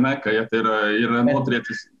nesoda, vai ne, ka ja ir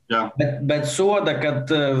notriecis. Jā. Bet soda,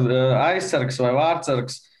 kad aizsargs vai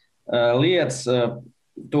vārdsargs liec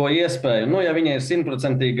to iespēju, ja viņai ir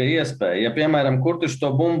 100% iespēja, ja, piemēram, Kurtiš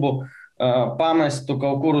to bumbu pamestu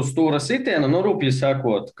kaut kur uz stūra sitienu, rupji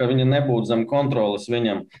sakot, ka viņa nebūtu zem kontrolas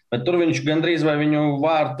viņam, bet tur viņš gandrīz vai viņu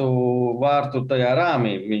vārtu tajā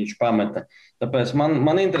rāmī viņš pameta. Tāpēc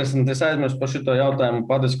man interesanti, es aizmirstu par šito jautājumu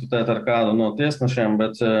padiskutēt ar kādu no tiesnešiem,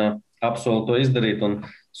 bet apsolu to izdarīt un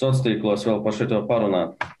sociālos vēl par šito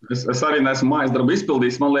parunāt. Es arī neesmu mājas darbu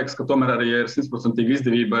izpildījis, man liekas, ka tomēr arī ir 100%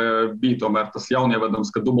 izdevība bija tomēr tas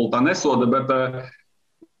jaunievedums, ka dubultā nesoda, bet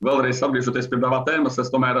vēlreiz atgriežoties pie Davā tēmas, es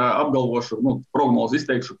tomēr apgalvošu, prognozi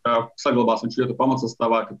izteikšu, ka saglabās viņš vietu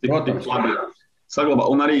pamatsastāvā, ka tik labi saglabā.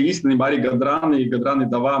 Un arī īstenībā arī Gadrani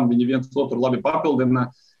Davām, viņi viens otru labi papildina.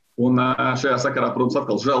 Un šajā sakarā, protams,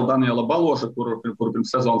 atkal žēl Daniela Baloša, kur pirms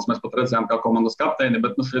sezonas mēs pat redzējām kā komandas kapteini,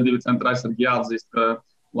 bet šie 2 centra aizsargi jāatzīst, ka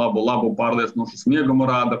labu pārliecinošu sniegumu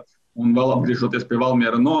rāda. Un vēl atgriežoties pie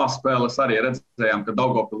Valmiera Noa spēles, arī redzējām, ka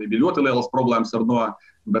Daugavpilī bija ļoti lielas problēmas ar Noa,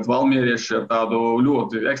 bet valmierieši ar tādu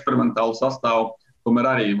ļoti eksperimentālu sastāvu, tomēr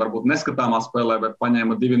arī varbūt neskatāmā spēlē, bet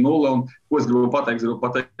paņēma 2-0. Un, ko es gribu pateikt,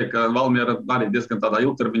 ka Valmiera arī diezgan tādā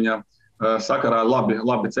ilgtermiņā sakarā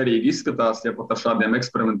labi cerīgi izskatās, ja pat ar šādiem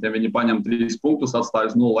eksperimentiem viņi paņem 3 punktus,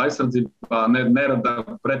 atstāja uz 0 aizsardzībā, nerada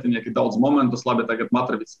pretinieki daudz momentus, labi tagad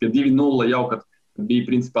Matravits pie 2-0 jau, kad bija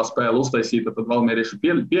principā spēle uztaisīta, tad valmierieši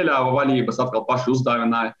pieļāva vaļības, atkal paši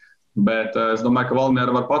uzdāvināja. Bet es domāju, ka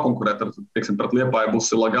Valmiera var pakonkurēt ar, pret Liepāju būs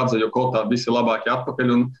Lagadze, jo Kotā visi labākie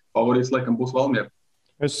atpakaļ un favorīts, laikam, būs Valmiera.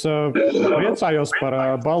 Es priecājos par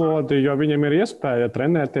Balodi, jo viņam ir iespēja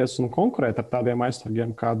trenēties un konkurēt ar tādiem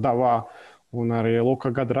aizsargiem kā Davā un arī Luka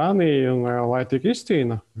Gadrani, lai tik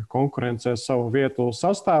izcīna konkurencē savu vietu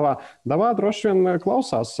sastāvā. Davā droši vien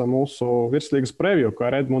klausās mūsu virslīgas preview, ko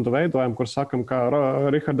ar Edmundu veidojam, kur sakam, ka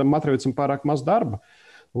Rihardam Matravicam pārāk maz darba.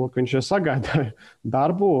 Lūk, viņš sagaidīja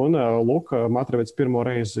darbu, un Luka Matravits pirmo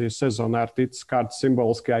reizi sezonā ir ticis kārtas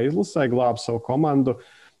simboliskajā izlasē, glāba savu komandu.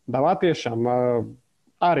 Davā tiešām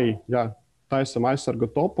arī, taisam aizsargu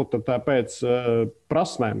topu, tad pēc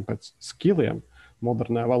prasmēm, pēc skilliem,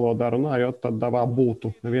 modernajā valodā runājot, tad Davā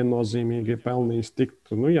būtu viennozīmīgi pelnījis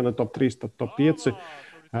tikt, ja ne top 3, tad top 5.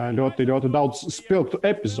 Ļoti, ļoti daudz spilgtu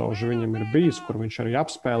epizožu viņam ir bijis, kur viņš arī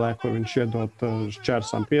apspēlē, kur viņš iedot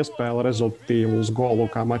Šķērsam piespēli rezultatīvu uz golu,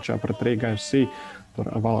 kā mačā pret Rīga FC. Tur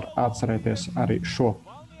var atcerēties arī šo.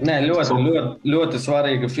 Nē, ļoti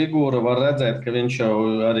svarīga figūra. Var redzēt, ka viņš jau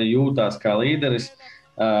arī jūtās kā līderis.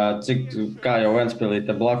 Kā jau Ventspilī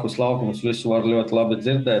te blakus laukums visu var ļoti labi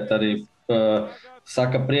dzirdēt. Arī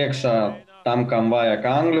saka priekšā tam, kam vajag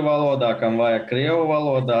angļu valodā, kam vajag krievu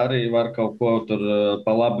valodā, arī var kaut ko tur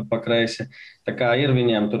pa labi, pa kreisi. Tā kā ir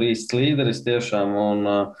viņiem tur īsts līderis tiešām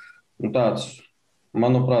un tāds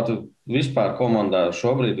manuprāt, vispār komandā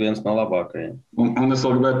šobrīd viens no labākajiem. Un es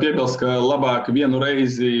vēl gribēju piebilst, ka labāk vienu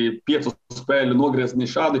reizi 5 spēļu nogriezni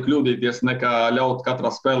šādi kļūdīties, nekā ļaut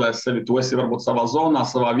katrā spēlē sevi. Tu esi varbūt savā zonā,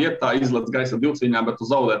 savā vietā, izlec gaisa divcīņā, bet tu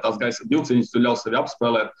zaudē tās gaisa divcīņas, tu ļauj sevi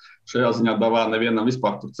apspēlēt. Šajā ziņā davā nevienam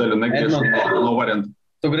vispār tur ceļu negriešana no varianta.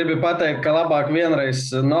 Tu gribi pateikt, ka labāk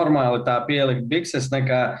vienreiz normāli tā pielikt bikses,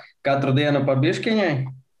 nekā katru dienu pa biškiņai?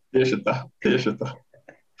 Tieši tā.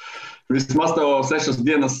 Vismaz tev 6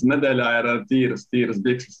 dienas nedēļā ir tīras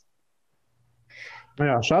bikses.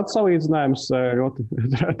 Jā, šāds salīdzinājums ļoti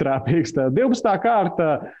trāpīgs. 12. kārta,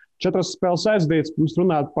 4 spēles aizdītas. Mums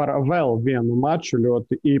runāt par vēl vienu maču,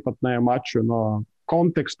 ļoti īpatnēju maču no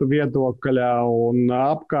kontekstu viedokļa un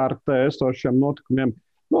apkārt esošiem notikumiem.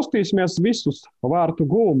 Nostīsimies visus vārtu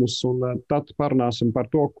gūmus un tad parunāsim par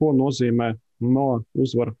to, ko nozīmē no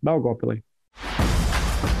uzvaru Daugavpilī.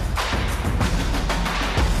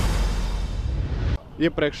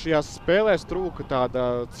 Iepriekšējās spēlēs trūka tāda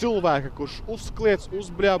cilvēka, kurš uzkliedz,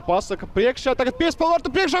 uzbļāv, pasaka priekšā. Tagad piespēl vārtu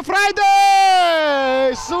priekšā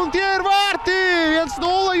Fraidejs! Un tie ir vārti!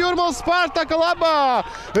 1-0 Jūrmālas Spartaka labā.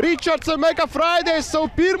 Ričards Meka Fraidejs savu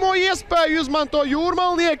pirmo iespēju izmanto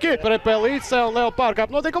jūrmalnieki. Prepelīce un Leo pārkāp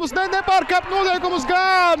noteikumus. Nepārkāp noteikumus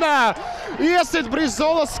gana! Iesit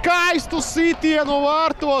Brizola skaistu sitienu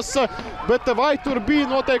vārtos, bet vai tur bija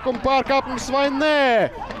noteikumu pārkāpums vai nē?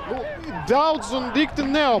 Daudz un dikti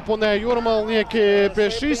neoponē jūrmalnieki pie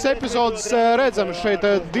šīs epizodes. Redzam šeit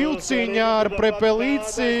divcīņā ar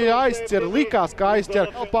Prepelīci aizķer, likās, ka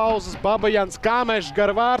aizķer pauzes Babajans Kamešs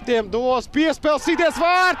gar vārtiem dos piespēles sities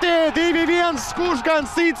vārti. 2-1, kurš gan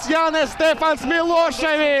sits Jānis Stefans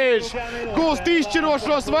Miloševičs. Gūst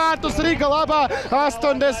izšķirošos vārtus Riga labā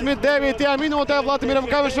 89. minūtē Vladimiram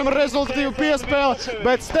Kamešam rezultatīvu piespēli,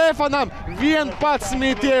 bet Stefanam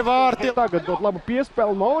 11. vārti. Tagad dot labu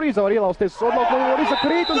piespēli Maurīza var ielausties sodlaukumā. Maurīza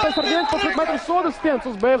krīt un tas ar 11 metru sodas stiens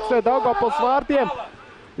uz BFC Daugavpils vārtiem.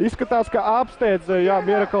 Izskatās, ka apsteidz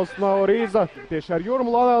Mirakls Maurīza tieši ar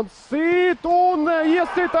Jūrmalu sit un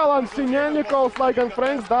iesit Alans Siņēļņikovs, lai gan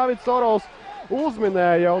Frenks Davids Orovs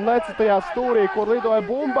uzminēja un necitajā stūrī, kur lidoja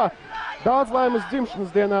bumba. Daudz laimes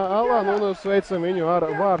dzimšanas dienā Alanu un sveicam viņu ar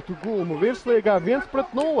vārtu gūmu virslīgā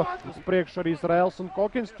 1-0. Uz priekšu arī Izraels un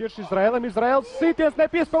Kokins tieši Izraēlam. Izraels sities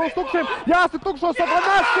nepiespēl uz tukšiem. Jāsit tukšos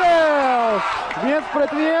Afanasjevs!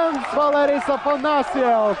 1-1 Valērijas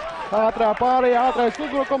Afanasjevs. Ātrā pārējā, ātrais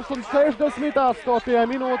uzbrukums un 68.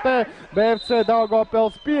 minūtē BFC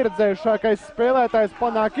Daugavpils pieredzējušākais spēlētājs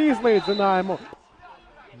panāk izlīdzinājumu.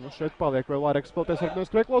 Šeit paliek vēl vairāk spēlēties ar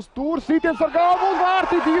Kreklos. Tur sitiens ar galvu un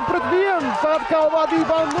vārti 2-1. Atkal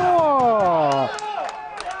vadībā no.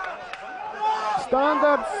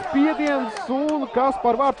 Standarts, spiediens un kas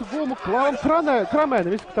par vārtu gūmu Klavam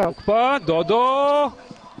Kramēnim izskatās. Dodo.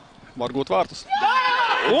 Var gūt vārtus.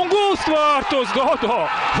 Un gūst vārtus, Dodo!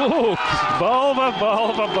 Lūk,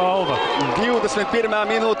 balva. 21.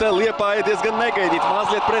 minūtē Liepāja diezgan negaidīt.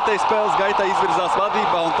 Mazliet pretēji spēles gaitā izvirzās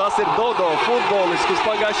vadībā, un tas ir Dodo, futbolists, kurš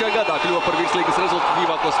pagājušajā gadā kļuva par virslīgas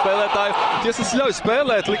rezultatīvāko spēlētāju. Tiesas ļauj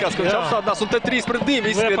spēlēt, likās, ka viņš apstādās, un te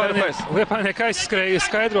 3-2 izskrien RFS. Liepājnieki aizskrēja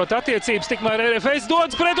skaidrot attiecības, tikmēr RFS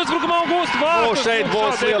dodas pretuzbrukumā un gūst vārtus. Šeit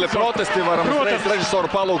būs lieli protesti, varam uzreiz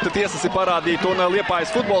režisoru palūgt, tiesas ir parādīt, un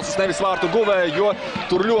Liepājas futbolists nevis vārtu guvēja, jo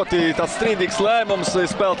tur ļoti tāds strīdīgs lēmums,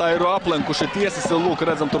 spēlētāji ir aplenkuši tiesas, lūk,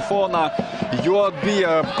 redzam tur fonā, jo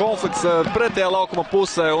bija konflikts pretējā laukuma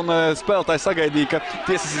pusē, un spēlētāji sagaidīja, ka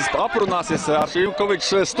tiesas aprunāsies ar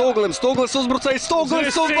Šivkovičs Stūglim. Stūglis uzbrucējs,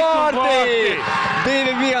 Stūglis un vārti!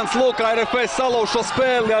 2-1, lūk, RFS salauž šo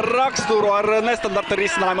spēli ar raksturu, ar nestandarta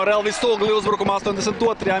risinājumu, ar Elvis Stūgli uzbrukumā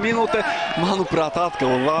 82. minūte. Manuprāt,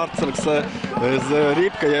 atkal vārdsargs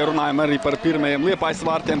Ripka, ja runājam arī par pirmajiem Liepājas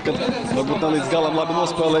vārtiem, kad varbūt ne līdz galam labi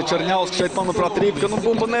nospēlēja Čerņausks. Šeit, manuprāt, Ripka,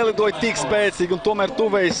 bumba nelidoja tik spēcīgi un tomēr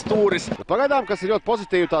tuvējs stūris. Pagaidām, kas ir ļoti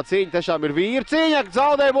pozitīvi, tā cīņa tiešām ir vīra cīņa,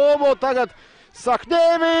 zaudēja bumbu, tagad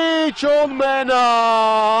Saknevičs un Menā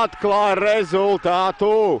atklāja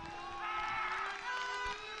rezultātu.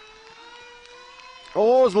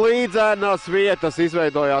 Uz līdzenas vietas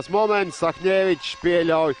izveidojās moments, Saknevičs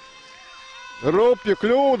pieļauj rupju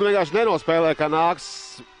kļūdu, vienkārši nenospēlē, kā nāks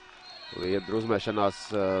liedru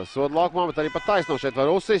uzmešanās sodu laukumā, bet arī pat taisno šeit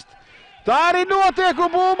var uzsist. Tā arī notiek,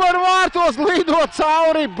 un bumba ar vārtos lido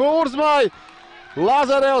cauri Burzmai.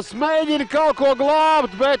 Lazarevs mēģina kaut ko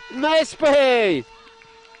glābt, bet nespēja.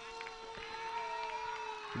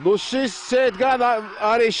 Nu šis šeit gan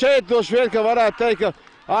arī šeit doši vien, ka varētu teikt,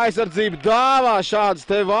 ka aizsardzība dāvā šādus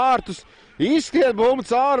te vārtus. Izskrien bumba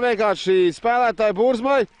cauri vienkārši spēlētāji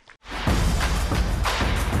Burzmai.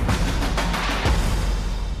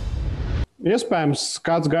 Iespējams,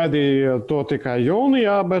 kāds gaidīja to tikai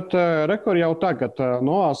jūnijā, bet rekord jau tagad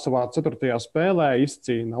Noā savā 4. spēlē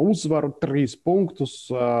izcīna uzvaru 3 punktus.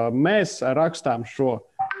 Mēs rakstām šo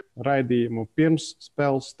raidījumu pirms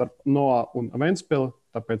spēles starp Noā un Ventspili,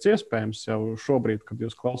 tāpēc iespējams jau šobrīd, kad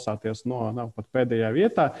jūs klausāties, Noā nav pat pēdējā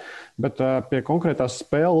vietā, bet pie konkrētās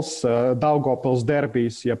spēles Daugavpils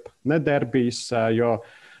derbijs, jeb nederbijs, jo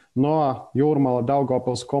Noā Jūrmala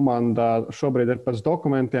Daugavpils komanda šobrīd ir pēc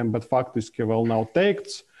dokumentiem, bet faktiski vēl nav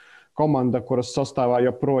teikts. Komanda, kuras sastāvā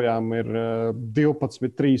joprojām ir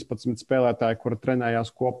 12, 13 spēlētāji, kuri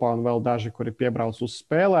trenējās kopā un vēl daži, kuri piebrauc uz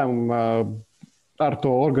spēlēm. Ar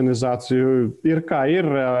to organizāciju ir kā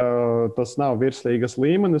ir, tas nav virslīgas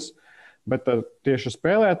līmenis, bet tieši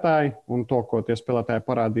spēlētāji un to, ko tie spēlētāji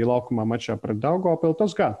parādīja laukumā mačā pret Daugavpili,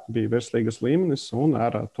 tas gan bija virslīgas līmenis un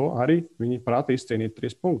ar to arī viņi prātī izcīnīt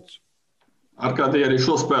 3 punktus. Arkādija, arī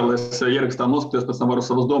šo spēli es ierakstā noskaties, pēc tam varu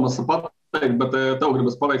savas domas pateikt, bet tev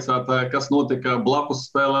gribas paveicāt, kas notika blakus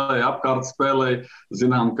spēlē, apkārt spēlē.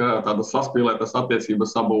 Zinām, ka tādas saspīlētas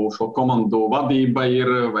attiecības abu šo komandu vadība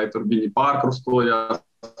ir, vai tur viņi pārkrustojās,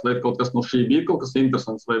 vai kaut kas no šī bija kaut kas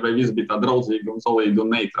interesants, vai viss bija tā draudzīgi un solīdi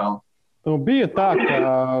un neitrāli. Bija tā, ka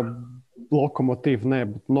Lokomotīva ne,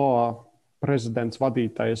 bet Noā prezidents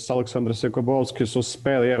vadītājs Aleksandrs Jakubovskis uz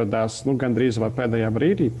spēli ieradās gandrīz vai pēdējā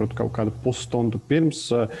brīdī, proti kaut kādu pusstundu pirms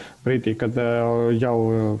brīdī, kad jau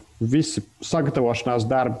visi sagatavošanās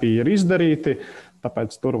darbi ir izdarīti,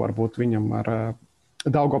 tāpēc tur varbūt viņam ar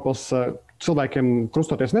Daugavpils cilvēkiem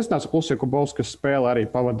krustoties nesanāca, plus Jakubovskis spēli arī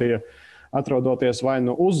pavadīja atrodoties vai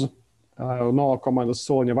nu uz Noā komandas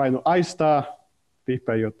soliņa, vai nu aizstā,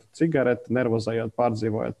 pīpējot cigareti, nervozējot,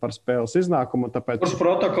 pārdzīvojot par spēles iznākumu. Tāpēc... Kurš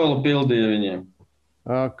protokolu pildīja viņiem?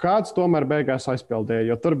 Kāds tomēr beigās aizpildīja,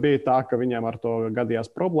 jo tur bija tā, ka viņiem ar to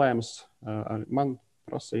gadījās problēmas. Man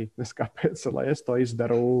prasīja, kāpēc, lai es to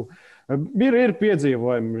izdaru. Ir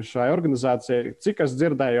piedzīvojumi šai organizācijai. Cik es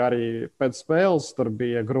dzirdēju, arī pēc spēles tur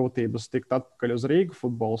bija grūtības tikt atpakaļ uz Rīgu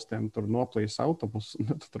futbolistiem. Tur noplīs autobus,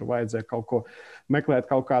 tur vajadzēja kaut ko meklēt,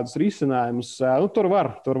 kaut kādus risinājumus. Tur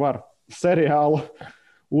var seriālu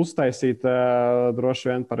uztaisīt droši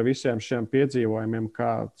vien par visiem šiem piedzīvojumiem, kā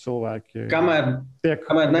cilvēki...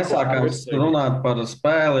 Kamēr nesākām runāt par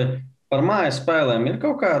spēli, par mājas spēlēm, ir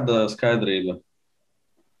kaut kāda skaidrība?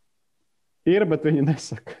 Ir, bet viņi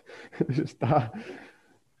nesaka. Tā.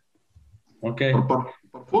 Okay. Par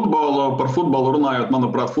futbolu runājot,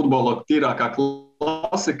 manuprāt, futbola tīrākā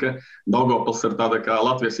klasika. Daugavpils ir tāda kā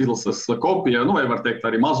Latvijas izlases kopija, vai var teikt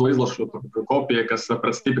arī mazo izlašu kopija, kas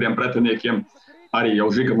pret stipriem pretiniekiem arī jau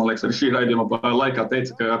Žiga, man liekas, arī šī raidījuma laikā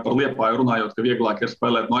teica, ka par Liepāju runājot, ka vieglāk ir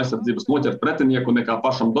spēlēt no aizsardzības noķert pretinieku nekā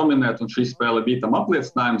pašam dominēt, un šī spēle bija tam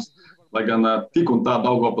apliecinājums, lai gan tik un tā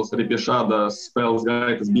Daugavpils arī pie šādas spēles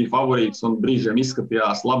gaitas bija favorīts un brīžiem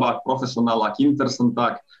izskatījās labāk, profesionālāk,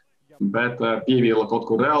 interesantāk. Bet pievīla kaut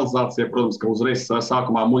kur realizācija. Protams, ka uzreiz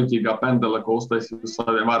sākumā muļķīgā pendele, ko uztaisīja uz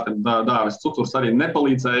saviem vārtiem Dāvis Cukurs, arī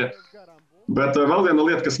nepalīdzēja. Bet vēl viena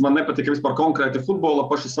lieta, kas man nepatika vispār konkrēti futbola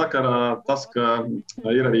paša sakarā, tas, ka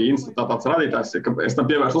ir arī institūtā tāds rādītājs, ka es tam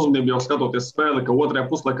pievēršu uzmanību jau skatoties spēli, ka otrajā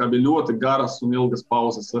puslaikā bija ļoti garas un ilgas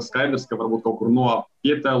pauzes. Skaidrs, ka varbūt kaut kur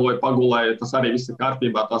pietēloja, pagulēja, tas arī viss ir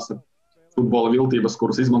kārtībā, tas ir futbola viltības,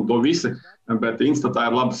 kuras izmanto visi, bet instatā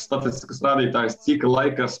ir labs statistikas rādītājs, cik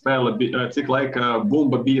laika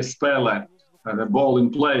bumba bija spēlē, ball in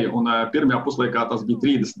play, un pirmajā puslaikā tas bija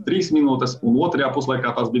 33 minūtes, un otrajā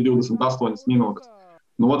puslaikā tas bija 28 minūtes.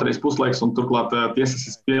 No otrais puslaiks, un turklāt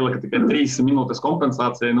tiesas pielika tikai 3 minūtes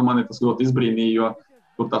kompensācijai, mani tas ļoti izbrīnīja, jo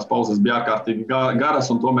tur tās pauzes bija ārkārtīgi garas,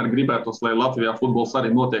 un tomēr gribētos, lai Latvijā futbols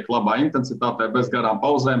arī notiek labā intensitātē, bez garām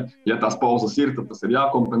pauzēm. Ja tās pauzes ir, tad tas ir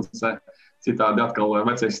jākompensē. Citādi atkal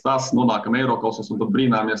vecais stāsts, nonākam Eirokausos un tad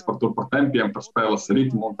brīnāmies par tempiem, par spēles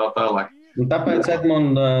ritmu un tā tālāk. Tāpēc,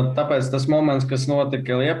 Edmund, tas moments, kas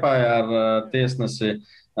notika Liepājā ar tiesnesi,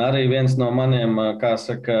 arī viens no maniem, kā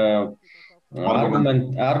saka,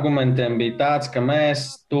 argumentiem bija tāds, ka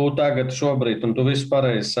mēs, tu tagad šobrīd, un tu visu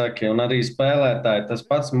pareizi saki, un arī spēlētāji, tas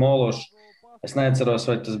pats Mološs, es neatceros,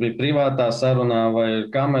 vai tas bija privātā sarunā vai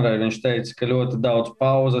kamerai, viņš teica, ka ļoti daudz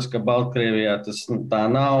pauzes, ka Baltkrievijā tas tā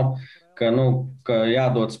nav, ka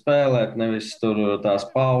jādod spēlēt, nevis tur tās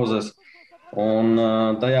pauzes. Un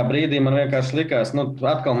tajā brīdī man vienkārši likās,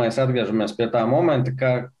 atkal mēs atgriežamies pie tā momenta,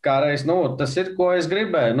 ka kādreiz, tas ir, ko es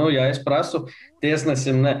gribēju. Ja es prasu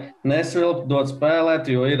tiesnesim nesvilpt, dot spēlēt,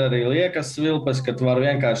 jo ir arī liekas svilpes, kad var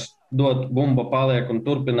vienkārši dot bumba paliek un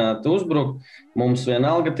turpināt uzbrukt. Mums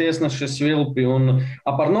vienalga tiesneši svilpi. Un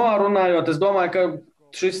par Noā runājot, es domāju, ka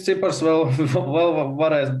šis cipars vēl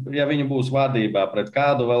varēs, ja viņi būs vadībā pret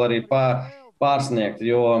kādu, vēl arī pārsniegt.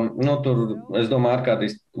 Jo tur, es domāju,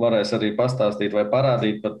 ārkārtīgi varēs arī pastāstīt vai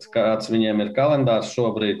parādīt, pat kāds viņiem ir kalendārs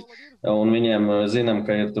šobrīd. Un viņiem zinām,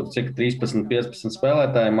 ka ir tur cik 13, 15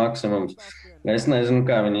 spēlētāji maksimums. Es nezinu,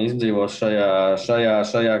 kā viņi izdzīvos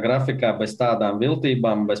šajā grafikā bez tādām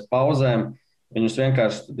viltībām, bez pauzēm. Viņus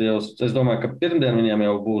vienkārši, es domāju, ka pirmdien viņiem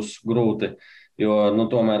jau būs grūti, jo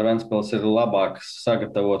tomēr Ventspils ir labāk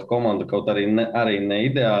sagatavota komanda, kaut arī ne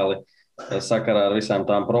ideāli sakarā ar visām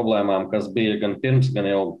tām problēmām, kas bija gan pirms, gan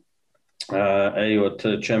jau ejot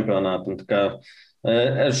čempionātu.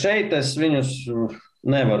 Šeit es viņus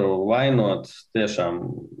nevaru vainot, tiešām.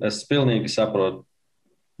 Es pilnīgi saprotu.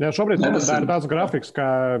 Jā, šobrīd ir tāds grafiks,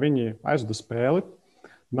 ka viņi aizvada spēli.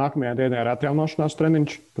 Nākamajā dienā ir atjaunošanās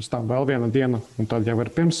treniņš, pēc tam vēl viena diena, un tad jau ir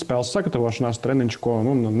pirmsspēles sagatavošanās treniņš, ko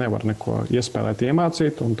nevar neko iespēlēt,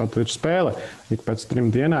 iemācīt, un tad ir spēle. Ik pēc 3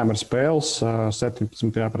 dienām ir spēles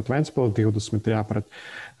 17. pret Ventspili, 20. pret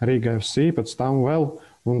Riga FC, pēc tam vēl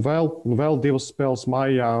 2 spēles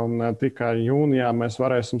maijā, un tikai jūnijā mēs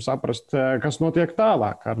varēsim saprast, kas notiek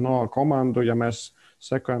tālāk ar komandu, ja mēs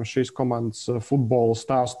sekojam šīs komandas futbola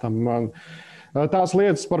stāstam. Tās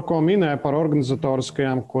lietas, par ko minēja, par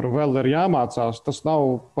organizatoriskajām, kur vēl ir jāmācās, tas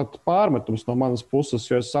nav pat pārmetums no manas puses,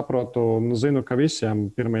 jo es saprotu un zinu, ka visiem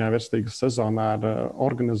pirmajā virstīgas sezonā ar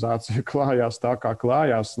organizāciju klājās tā, kā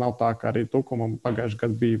klājās. Nav tā, ka arī Tukumam pagājušajā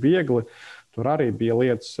gadā bija viegli. Tur arī bija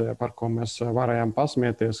lietas, par ko mēs varējām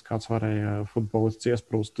pasmieties. Kāds varēja futbolists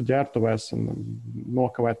iesprūst ģērbtuvēs un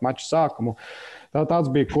nokavēt maču sākumu.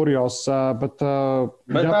 Tāds bija kurjos. Bet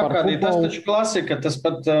ārkārtīgi tas taču klasika. Tas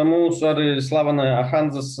pat mūsu arī slavenajā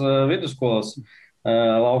Hanzas vidusskolas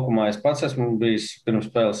laukumā. Es pats esmu bijis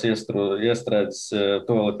pirms spēles iestrēdzis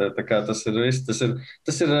toaletē. Tā kā tas ir viss.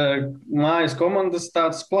 Tas ir mājas komandas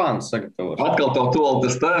tāds plāns sagatavots. Atkal to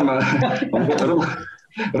toaletes tēmā.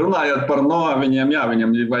 Runājot par viņiem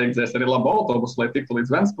vajadzēs arī labu autobusu, lai tiktu līdz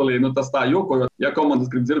Ventspilī. Tas tā jokojot, ja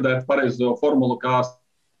komandas grib dzirdēt pareizo formulu, kā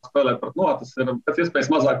spēlēt pret tas ir pēc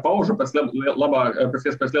iespējas mazāk paužu, pēc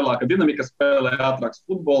iespējas lielāka dinamika spēlē, ātrāks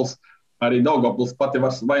futbols. Arī Daugavpils pati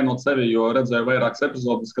var vainot sevi, jo redzēju vairākas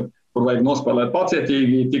epizodes, kad tur vajag nospēlēt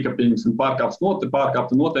pacietīgi, tika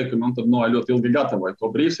pārkāpti noteikumi, un tad ļoti ilgi gatavoja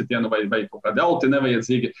to brīvsitienu vai kaut kādi auti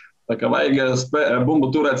nevajadzīgi. Tā kā vajag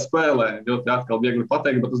bumbu turēt spēlē, ļoti atkal viegli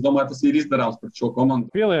pateikt, bet es domāju, tas ir izdarāms pret šo komandu.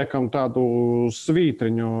 Pieliekam tādu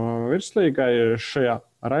svītriņu virslīgai šajā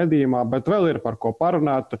raidījumā, bet vēl ir par ko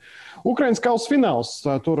parunāt. Ukraiņas kausa fināls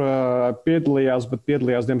tur piedalījās, bet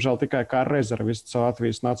piedalījās, diemžēl, tikai kā rezervists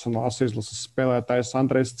Latvijas nacionālās izlases spēlētājs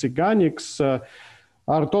Andrejs Cigaņiks.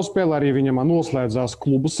 Ar to spēli arī viņam noslēdzās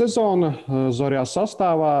klubu sezona Zorjā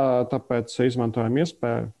sastāvā, tāpēc izmantojam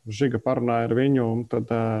iespēju. Žiga parunāja ar viņu, un tad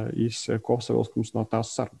īsi kopsavilkums no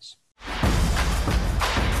tās sarunas.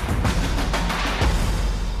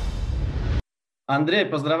 Андрей,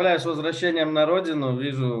 поздравляю с возвращением на родину.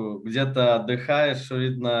 Вижу, где-то отдыхаешь,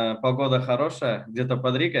 видно, погода хорошая. Где-то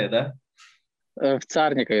под Ригой, да? В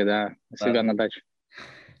Царникове, да, у себя на даче.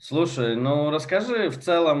 Слушай, расскажи в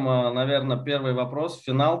целом, наверное, первый вопрос.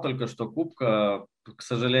 Финал только что Кубка, к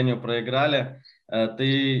сожалению, проиграли.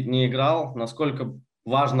 Ты не играл. Насколько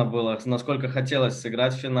важно было, насколько хотелось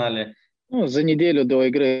сыграть в финале? За неделю до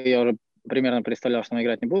игры я уже примерно представлял, что мы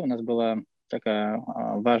играть не будем. У нас была такая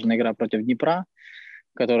важная игра против Днепра,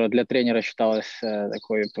 которая для тренера считалась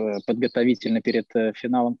такой подготовительной перед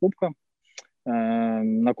финалом Кубка.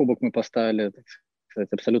 На Кубок мы поставили, так сказать,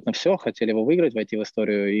 абсолютно все. Хотели его выиграть, войти в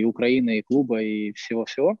историю и Украины, и клуба, и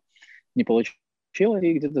всего-всего. Не получилось.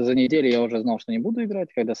 И где-то за неделю я уже знал, что не буду играть.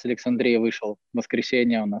 Когда с Александрии вышел в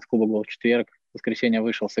воскресенье, у нас Кубок был в четверг, в воскресенье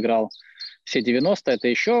вышел, сыграл все 90. Это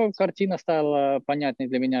еще картина стала понятней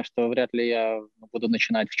для меня, что вряд ли я буду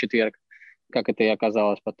начинать в четверг, как это и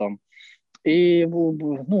оказалось потом. И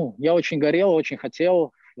я очень горел, очень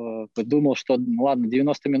хотел, думал, что ладно,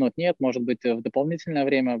 90 минут нет, может быть, в дополнительное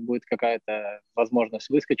время будет какая-то возможность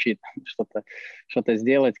выскочить, что-то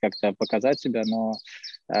сделать, как-то показать себя, но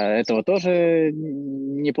этого тоже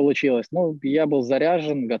не получилось. Я был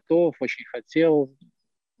заряжен, готов, очень хотел,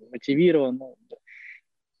 мотивирован.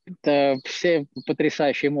 Это все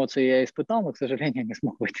потрясающие эмоции я испытал, но, к сожалению, не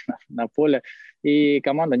смог выйти на поле. И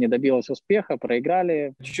команда не добилась успеха,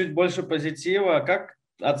 проиграли. Чуть больше позитива. Как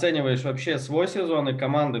оцениваешь вообще свой сезон и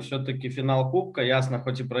команды? Все-таки финал Кубка, ясно,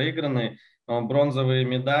 хоть и проигранный, но бронзовые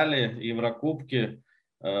медали, Еврокубки.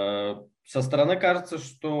 Со стороны кажется,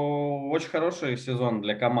 что очень хороший сезон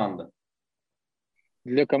для команды.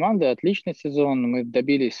 Для команды отличный сезон. Мы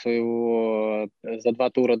добились своего за 2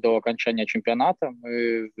 тура до окончания чемпионата.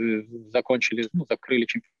 Мы закрыли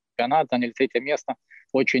чемпионат чемпионат, заняли 3-е место.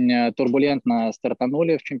 Очень турбулентно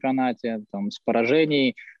стартанули в чемпионате, там, с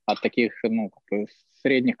поражений от таких,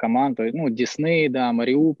 средних команд. Десны, да,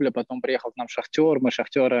 Мариуполя, потом приехал к нам Шахтер, мы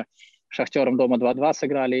Шахтером дома 2-2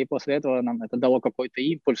 сыграли, и после этого нам это дало какой-то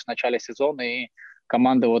импульс в начале сезона, и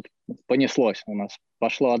команда понеслось у нас.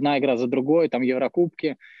 Пошла одна игра за другой, там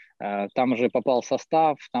Еврокубки, там же попал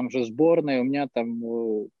состав, там же сборная, у меня там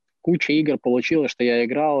куча игр получилось, что я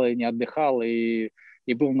играл и не отдыхал, и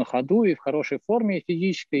был на ходу, и в хорошей форме и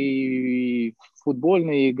физической, и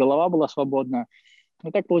футбольной, и голова была свободна.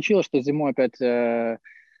 И так получилось, что зимой опять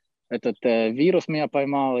этот вирус меня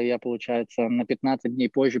поймал, и я, получается, на 15 дней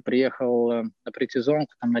позже приехал на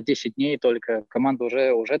предсезонку, там на 10 дней только. Команда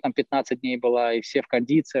уже там 15 дней была, и все в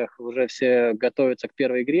кондициях, уже все готовятся к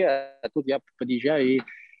первой игре, а тут я подъезжаю, и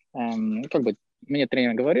мне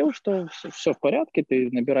тренер говорил, что все в порядке, ты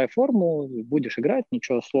набирай форму, будешь играть,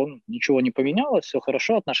 ничего не поменялось, все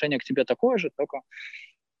хорошо, отношение к тебе такое же, только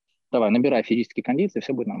давай, набирай физические кондиции,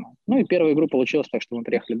 все будет нормально. И первую игру получилось так, что мы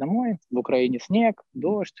приехали домой, в Украине снег,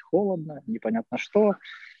 дождь, холодно, непонятно что.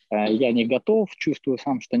 Я не готов, чувствую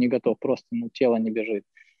сам, что не готов, просто тело не бежит.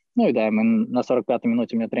 И да, на 45-й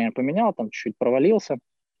минуте меня тренер поменял, там чуть-чуть провалился.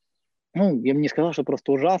 Я бы не сказал, что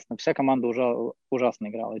просто ужасно, вся команда ужасно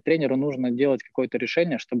играла. И тренеру нужно делать какое-то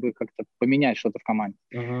решение, чтобы как-то поменять что-то в команде.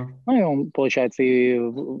 Uh-huh. И он, получается, и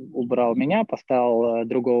убрал меня, поставил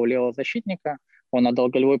другого левого защитника, он отдал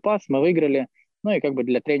голевой пас, мы выиграли. И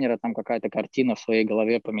для тренера там какая-то картина в своей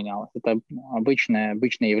голове поменялась. Это обычное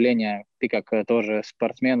явление. Ты как тоже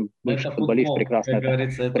спортсмен, бывший футболист, футбол, прекрасно. Как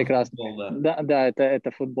говорится, это прекрасно. Футбол, да. Да, это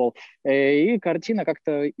футбол. И картина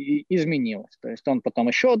как-то изменилась. То есть он потом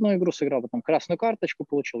еще одну игру сыграл, потом красную карточку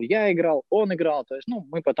получил. Я играл, он играл. То есть,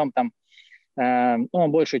 мы потом там...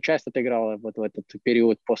 он большую часть отыграл в этот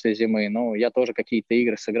период после зимы. Я тоже какие-то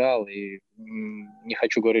игры сыграл, и не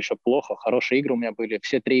хочу говорить, что плохо. Хорошие игры у меня были.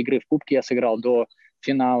 Все 3 игры в Кубке я сыграл до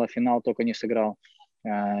финала. Финал только не сыграл.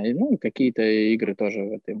 Какие-то игры тоже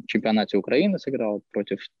в этом чемпионате Украины сыграл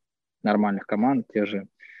против нормальных команд. Те же,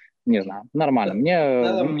 не знаю, нормально. В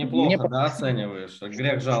целом неплохо, да, оцениваешь?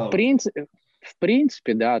 Грех жаловаться. В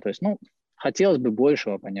принципе, да. То есть, хотелось бы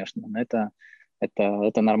большего, конечно.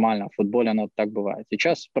 Это нормально. В футболе оно так бывает.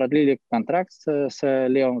 Сейчас продлили контракт с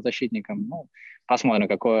левым защитником. Посмотрим,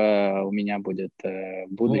 какое у меня будет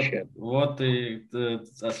будущее. Вот и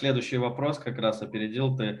следующий вопрос как раз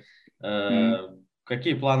опередил ты.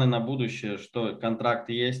 Какие планы на будущее? Что, контракт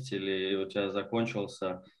есть или у тебя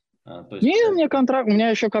закончился? Нет, у меня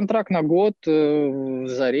еще контракт на год в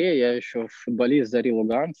 «Заре». Я еще футболист «Зари»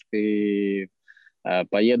 Луганск. И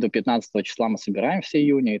поеду 15 числа, мы собираемся в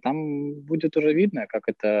июне, и там будет уже видно, как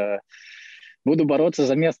это... Буду бороться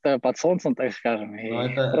за место под солнцем, так скажем.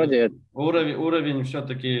 Уровень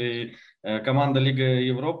все-таки команда Лига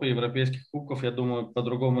Европы, европейских кубков, я думаю,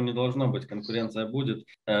 по-другому не должно быть. Конкуренция будет.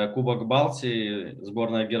 Кубок Балтии,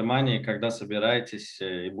 сборная Германии, когда собираетесь,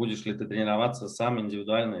 и будешь ли ты тренироваться сам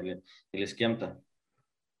индивидуально или с кем-то?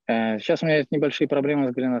 Сейчас у меня есть небольшие проблемы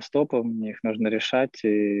с голеностопом, мне их нужно решать.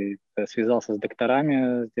 И связался с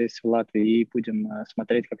докторами здесь, в Латвии, и будем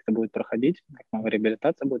смотреть, как это будет проходить, как моя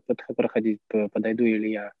реабилитация будет проходить, подойду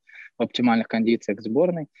ли я в оптимальных кондициях к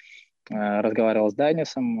сборной. Разговаривал с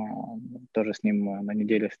Дайнисом, тоже с ним на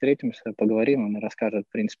неделе встретимся, поговорим, он расскажет,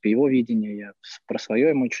 в принципе, его видение, я про свое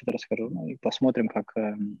ему чуть расскажу, и посмотрим, как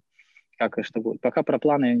и что будет. Пока про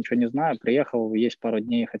планы я ничего не знаю, приехал, есть пару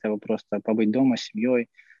дней хотя бы просто побыть дома с семьей,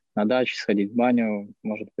 на даче, сходить в баню,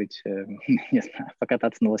 может быть, не знаю,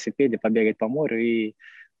 покататься на велосипеде, побегать по морю и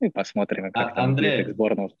посмотрим, как там к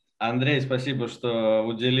сборную. Андрей, спасибо, что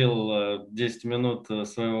уделил 10 минут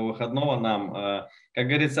своего выходного нам. Как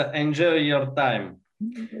говорится, enjoy your time.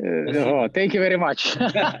 Thank you very much.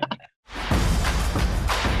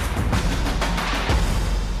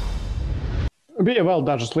 Bija vēl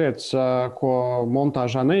dažas lietas, ko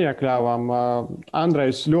montāžā neiekļāvām.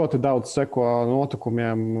 Andrejs ļoti daudz seko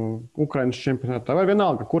notikumiem Ukrainas čempionātā, vai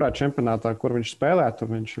vienalga, kurā čempionātā, kur viņš spēlē, tur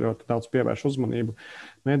viņš ļoti daudz pievērš uzmanību.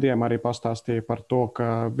 Mēdījiem arī pastāstīja par to,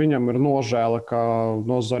 ka viņam ir nožēla, ka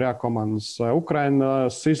no Zorjā komandas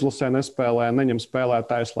Ukrainas izlasē nespēlē, neņem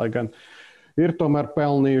spēlētājs, lai gan ir tomēr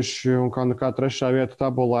pelnījuši un kā trešā vieta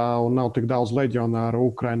tabulā un nav tik daudz leģionāru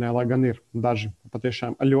Ukrainā, lai gan ir daži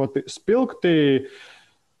patiešām ļoti spilgti.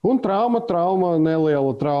 Un trauma,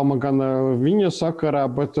 neliela trauma gan viņa sakarā,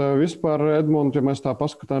 bet vispār, Edmund, ja mēs tā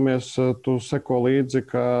paskatāmies, tu seko līdzi,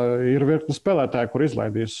 ka ir virkne spēlētāji, kur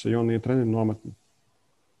izlaidīs jūnija treniņu nometni.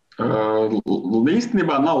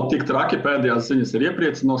 Īstenībā nav tik traki, pēdējās ziņas ir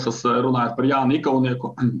iepriecinošas, runājot par Jānu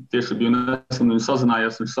Ikaulnieku. Tieši biju nesen viņu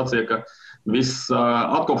sazinājies, viņš sacīja, ka viss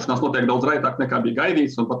atkopšanās notiek daudz raitāk nekā bija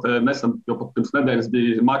gaidīts. Un pat nesen, jo pat pirms nedēļas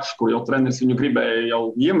bija mačs, kur jau treneris viņu gribēja jau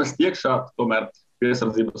iemest iekšā, tomēr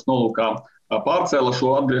piesardzības nolūkā pārcēla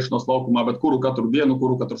šo atgriešanos laukumā, bet kuru katru dienu,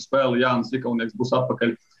 kuru katru spēli Jānis Ikaunieks būs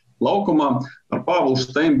atpakaļ laukumā. Ar Pāvilu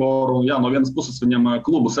Steinboru, jā, no vienas puses viņam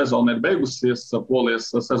klubu sezona ir beigusies,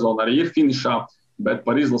 Polijas sezona arī ir finišā, bet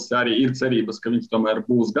par izlasi arī ir cerības, ka viņš tomēr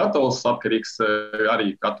būs gatavs, atkarīgs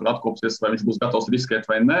arī katru atkopsies, vai viņš būs gatavs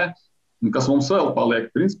riskēt vai nē. Kas mums vēl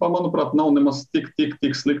paliek? Principā, manuprāt, nav nemaz tik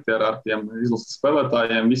slikti ar tiem izlases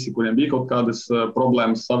spēlētājiem. Visi, kuriem bija kaut kādas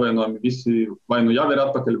problēmas, savienojumi, visi vai nu jau ir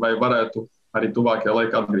atpakaļ, vai varētu arī tuvākajā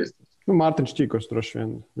laikā atgriezties. Mārtiņš Čigurs droši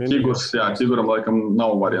vien. Čigurs, jā, Čiguram laikam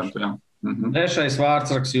nav variantu, jā. Trešais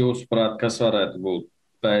vārdsraksts jūsuprāt, kas varētu būt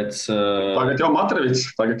pēc... Tagad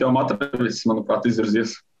jau Matrevics, manuprāt,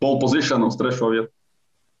 izvirzies pole position uz trešo vietu.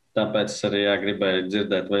 Tāpēc arī gribēju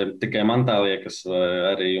dzirdēt, vai tikai man tā liekas, vai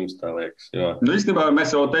arī jums tā liekas. Jo... Nu, īstenībā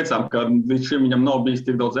mēs jau teicām, ka līdz šim viņam nav bijis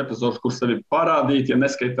tik daudz epizodu, kur sevi parādīt, ja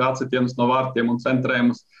neskaita atsitienus no vārtiem un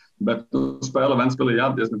centrējumus. Bet spēle Ventspilī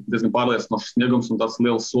diezgan pārliecinošs sniegums un tāds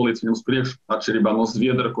liels solīts viņam uz priekšu, atšķirībā no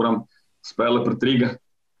Zviedra, kuram spēle pret Riga.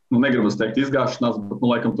 Negribas teikt izgāšanās, bet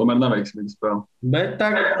laikam tomēr neveiksmīga spēle. Bet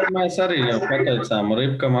tagad mēs arī jau pateicām,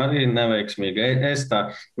 Ribkam arī neveiksmīga.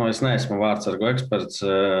 Es neesmu vārdsargu eksperts,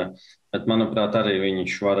 bet manuprāt arī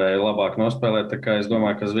viņš varēja labāk nospēlēt, tā kā es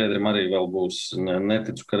domāju, ka Zviedrim arī vēl būs,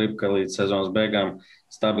 neticu, ka Ribka līdz sezonas beigām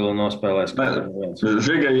stabili nospēlēs.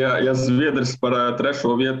 Žiga, ja Zviedris par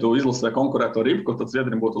trešo vietu izlasē konkurētu ar Ribku, tad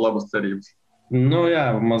Zviedrim būtu labas cerības. Nu jā,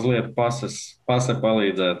 mazliet pase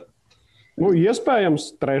palīdzēt. Iespējams,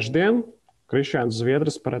 trešdien Krišjāns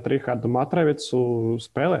Zviedris pret Rihardu Matrevicu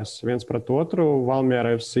spēlēs viens pret otru,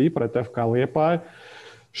 Valmiera FC pret FK Liepāju.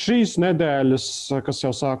 Šīs nedēļas, kas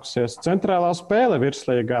jau sākusies centrālā spēle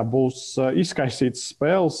virslīgā, būs izkaisīts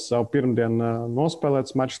spēles. Jau pirmdien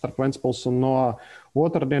nospēlēts mačs starp Ventspils un no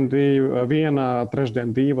otrdien 1,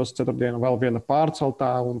 trešdien 2, ceturtdien vēl viena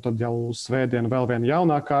pārceltā, un tad jau svētdien vēl viena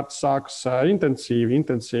jaunā kārta sāks intensīvi.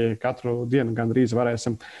 Katru dienu gandrīz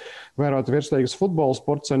varēsim vērot virslīgas futbola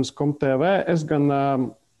sportcenas.tv. Es gan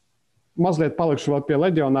mazliet palikšu vēl pie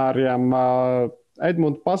leģionāriem.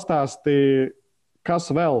 Edmund, pastāstīja,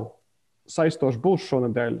 kas vēl saistoši būs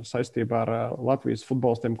šonedēļ saistībā ar Latvijas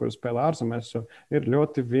futbolistiem, kuri spēlē ārzemēs, jo ir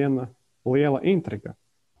ļoti viena liela intriga.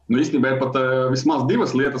 Nu, īstenībā ir pat vismaz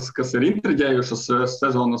divas lietas, kas ir intriģējušas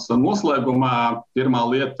sezonas noslēgumā. Pirmā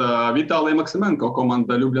lieta – Vitālija Maksimenko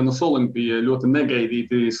komanda Ljubljanas Olimpija ļoti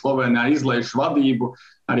negaidīti Slovenijā izlaiž vadību.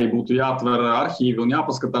 Arī būtu jāatver arhīvi un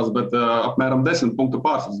jāpaskatās, bet apmēram 10 punktu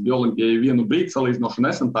pārsvars bija Olimpijai vienu brīdi salīdzinoši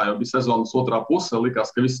nesen. Tā jau bija sezonas otrā puse,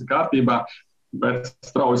 likās, ka viss ir kārtībā. Bet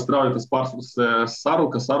strauji tas pārsvars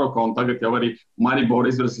saruka, un tagad jau arī Maribor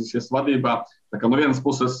izvirzīsies vadībā. Tā kā no vienas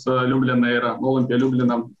puses Ljubljana ir Olimpija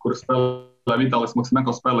Ljubljana, kur spēlē Vitālijs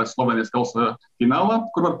Maksimenko spēlē Slovenijas kausa finālā,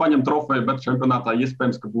 kur var paņemt trofeju, bet čempionātā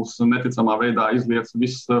iespējams, ka būs neticamā veidā izliets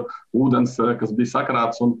viss ūdens, kas bija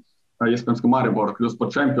sakrāts, un iespējams, ka Maribor kļūs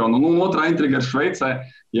par čempionu. Un otrā intriga ir Šveicē,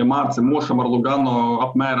 ja Mārci mošam ar Lugano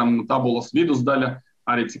apmēram tabulas vidusdaļa.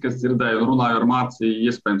 Arī, cik es dzirdēju, runāju ar Mārci,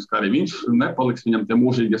 iespējams, ka arī viņš nepaliks. Viņam tie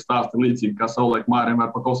mūžīgie stāsti līdzīgi kā savulaik Mārim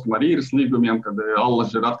Vērpakovskim ar īres līgumiem, kad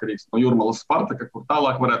Allaž ir atkarīgs no Jurmalas Spartaka, kur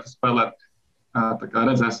tālāk varētu spēlēt. Tā kā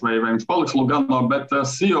redzēs, vai viņš paliks Lugano, bet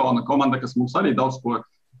Siona komanda, kas mums arī daudz ko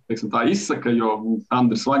izsaka, jo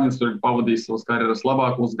Andris Vaņins tur ir pavadījis savas karjeras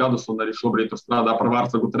labākos gadus un arī šobrīd tur strādā par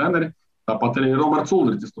vārdsargu treneri. Tāpat arī Roberts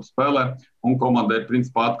Uldriķis tur spēlē, un komandai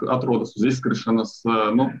principā atrodas uz izkrišanas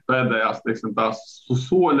pēdējās, tās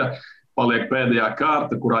soļa, paliek pēdējā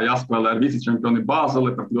kārta, kurā jāspēlē ar vicečempioni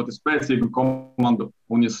Bāzeli pret ļoti spēcīgu komandu,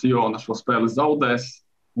 un ja Siona šo spēli zaudēs,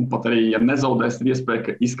 un pat arī, ja nezaudēs, ir iespēja,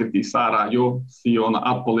 ka izskatīs ārā, jo Siona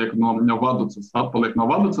atpaliek no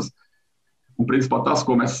Vaducas. Un, principā, tas,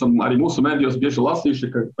 ko mēs esam arī mūsu mēdījos bieži lasījuši,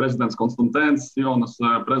 ka prezidents Konstantēns, Sionas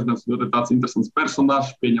prezidents, ļoti tāds interesants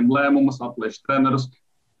personāžs, pieņem lēmumus, atlaiž trenerus.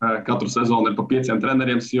 Katru sezonu ir pa 5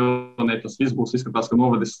 treneriem Sionai. Tas viss būs izskatās, ka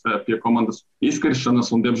novedis pie komandas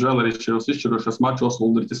izkrišanas, un, diemžēl, arī šajos izšķirošos mačos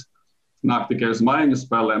Uldriķis nāk tikai uz maiņu,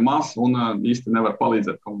 spēlē maz un īsti nevar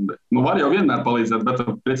palīdzēt komandai. Var jau vienmēr palīdzēt, bet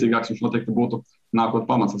priecīgāks viņš noteikti būtu nākot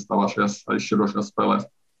pamatsastāvā šajās izšķirošajās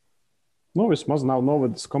spēlēs. Vismaz nav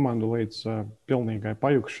novedis komandu līdz pilnīgai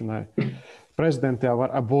pajukšanai. Prezidentā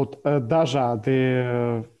var būt dažādi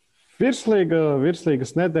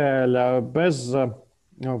virslīgas nedēļa bez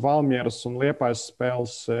Valmieras un Liepājas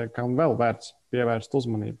spēles, kam vēl vērts pievērst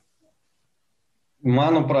uzmanību.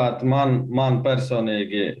 Manuprāt, man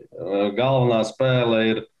personīgi galvenā spēle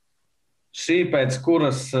ir šī pēc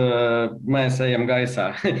kuras mēs ejam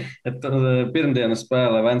gaisā. Pirmdienas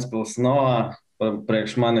spēle Ventspils Noā.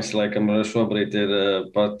 Priekš manis, laikam, šobrīd ir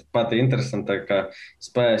pati interesantākā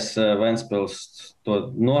spējas Ventspils to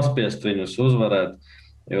nospiest viņus uzvarēt,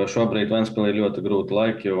 jo šobrīd Ventspilī ir ļoti grūti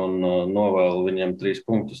laiki un novēlu viņiem 3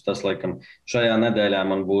 punktus. Tas, laikam, šajā nedēļā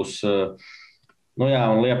man būs,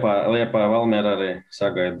 un Liepāja Valmiera arī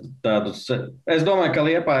sagaida tādu. Es domāju, ka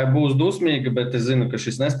Liepāja būs dusmīga, bet es zinu, ka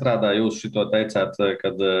šis nestrādā. Jūs šito teicāt,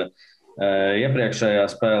 kad iepriekšējā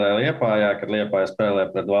spēlē Liepājā, kad Liepāja spēlē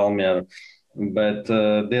pret Valmieru. Bet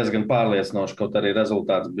diezgan pārliecinoši, kaut arī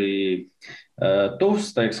rezultāts bija tuvs,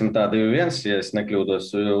 teiksim tā 2-1, ja es nekļūdos,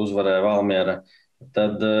 uzvarēja Valmiera.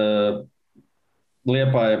 Tad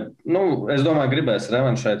Liepāja, es domāju, gribēs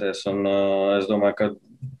revanšēties, un es domāju, ka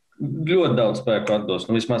ļoti daudz spēku atdos.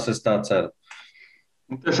 Vismaz es tā ceru.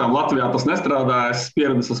 Tiešām Latvijā tas nestrādā. Es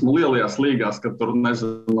pieredzis esmu lielajās līgās, kad tur,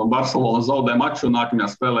 Barcelona zaudē maču, un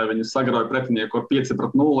nākamajā spēlē viņi sagroja pretinieku ar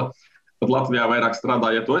 5-0. Tad Latvijā vairāk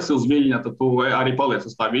strādā, ja tu esi uz viļņa, tad tu arī paliec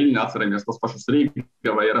uz tā viļņa. Atceramies tos pašus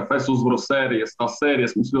Rīga vai RFS uzvaru sērijas. Tās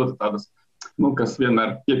sērijas mums ļoti tādas, kas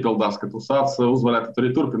vienmēr piepildās, ka tu sāc uzvarēt, tad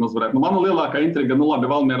arī turpini uzvarēt. Mana lielākā intriga,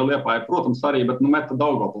 labi, Valmiera Liepāja, protams, arī, bet Meta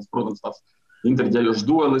Daugavpils, protams, tāds intriģējošs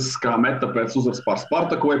duelis, kā Meta pēc uzvaras pār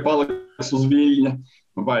Spartaku vai paliks uz viļņa,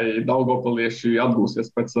 vai Daugavpilieši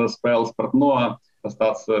atgūsies pēc spēles pret Noā. Tas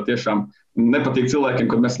tāds tiešām nepatīk cilvēkiem,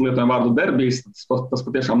 kad mēs lietojam vārdu derbijs. Tas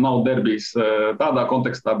patiešām nav derbijs tādā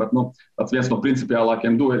kontekstā, bet tāds viens no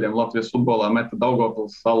principiālākiem dueļiem Latvijas futbolā Meta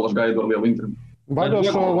Daugavpils Saulaž gaidu ar lielu intrigu.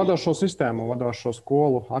 Vadošo sistēmu, vadošo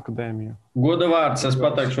skolu, akadēmiju. Goda vārds, es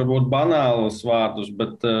pateikšu varbūt banālus vārdus,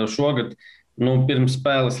 bet šogad pirms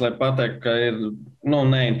spēles, lai pateikt, ka ir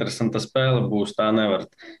neinteresanta spēle būs, tā nevar.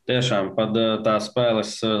 Tiešām pat tā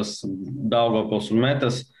spēles Daugavpils un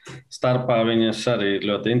Metas starpā viņas arī ir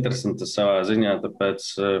ļoti interesantas savā ziņā, tāpēc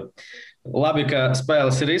labi, ka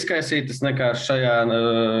spēles ir izkaisītas nekā šajā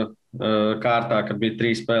kārtā, kad bija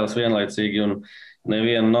 3 spēles vienlaicīgi un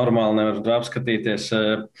nevienu normāli nevar apskatīties,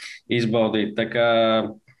 izbaudīt. Tā kā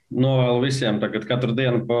novēlu visiem tagad katru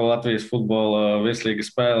dienu pa Latvijas futbola virslīgas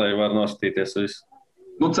spēlē var nostīties visu.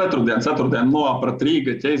 Ceturtdien Noā pret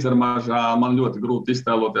Rīga Ķeizermažā. Man ļoti grūti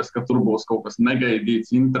iztēloties, ka tur būs kaut kas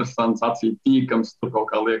negaidīts, interesants, acīm tīkams. Tur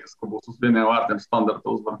kaut kā liekas, ka būs uz vieniem vārtiem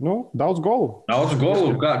standarta uzvara. Daudz golu. Daudz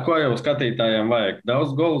golu. Ko jau skatītājiem vajag?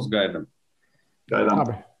 Daudz golus gaidām.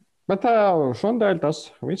 Labi. Bet šodien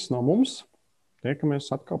tas viss no mums.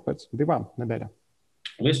 Tiekamies atkal pēc 2 nedēļām.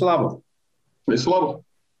 Visu labu! Visu labu!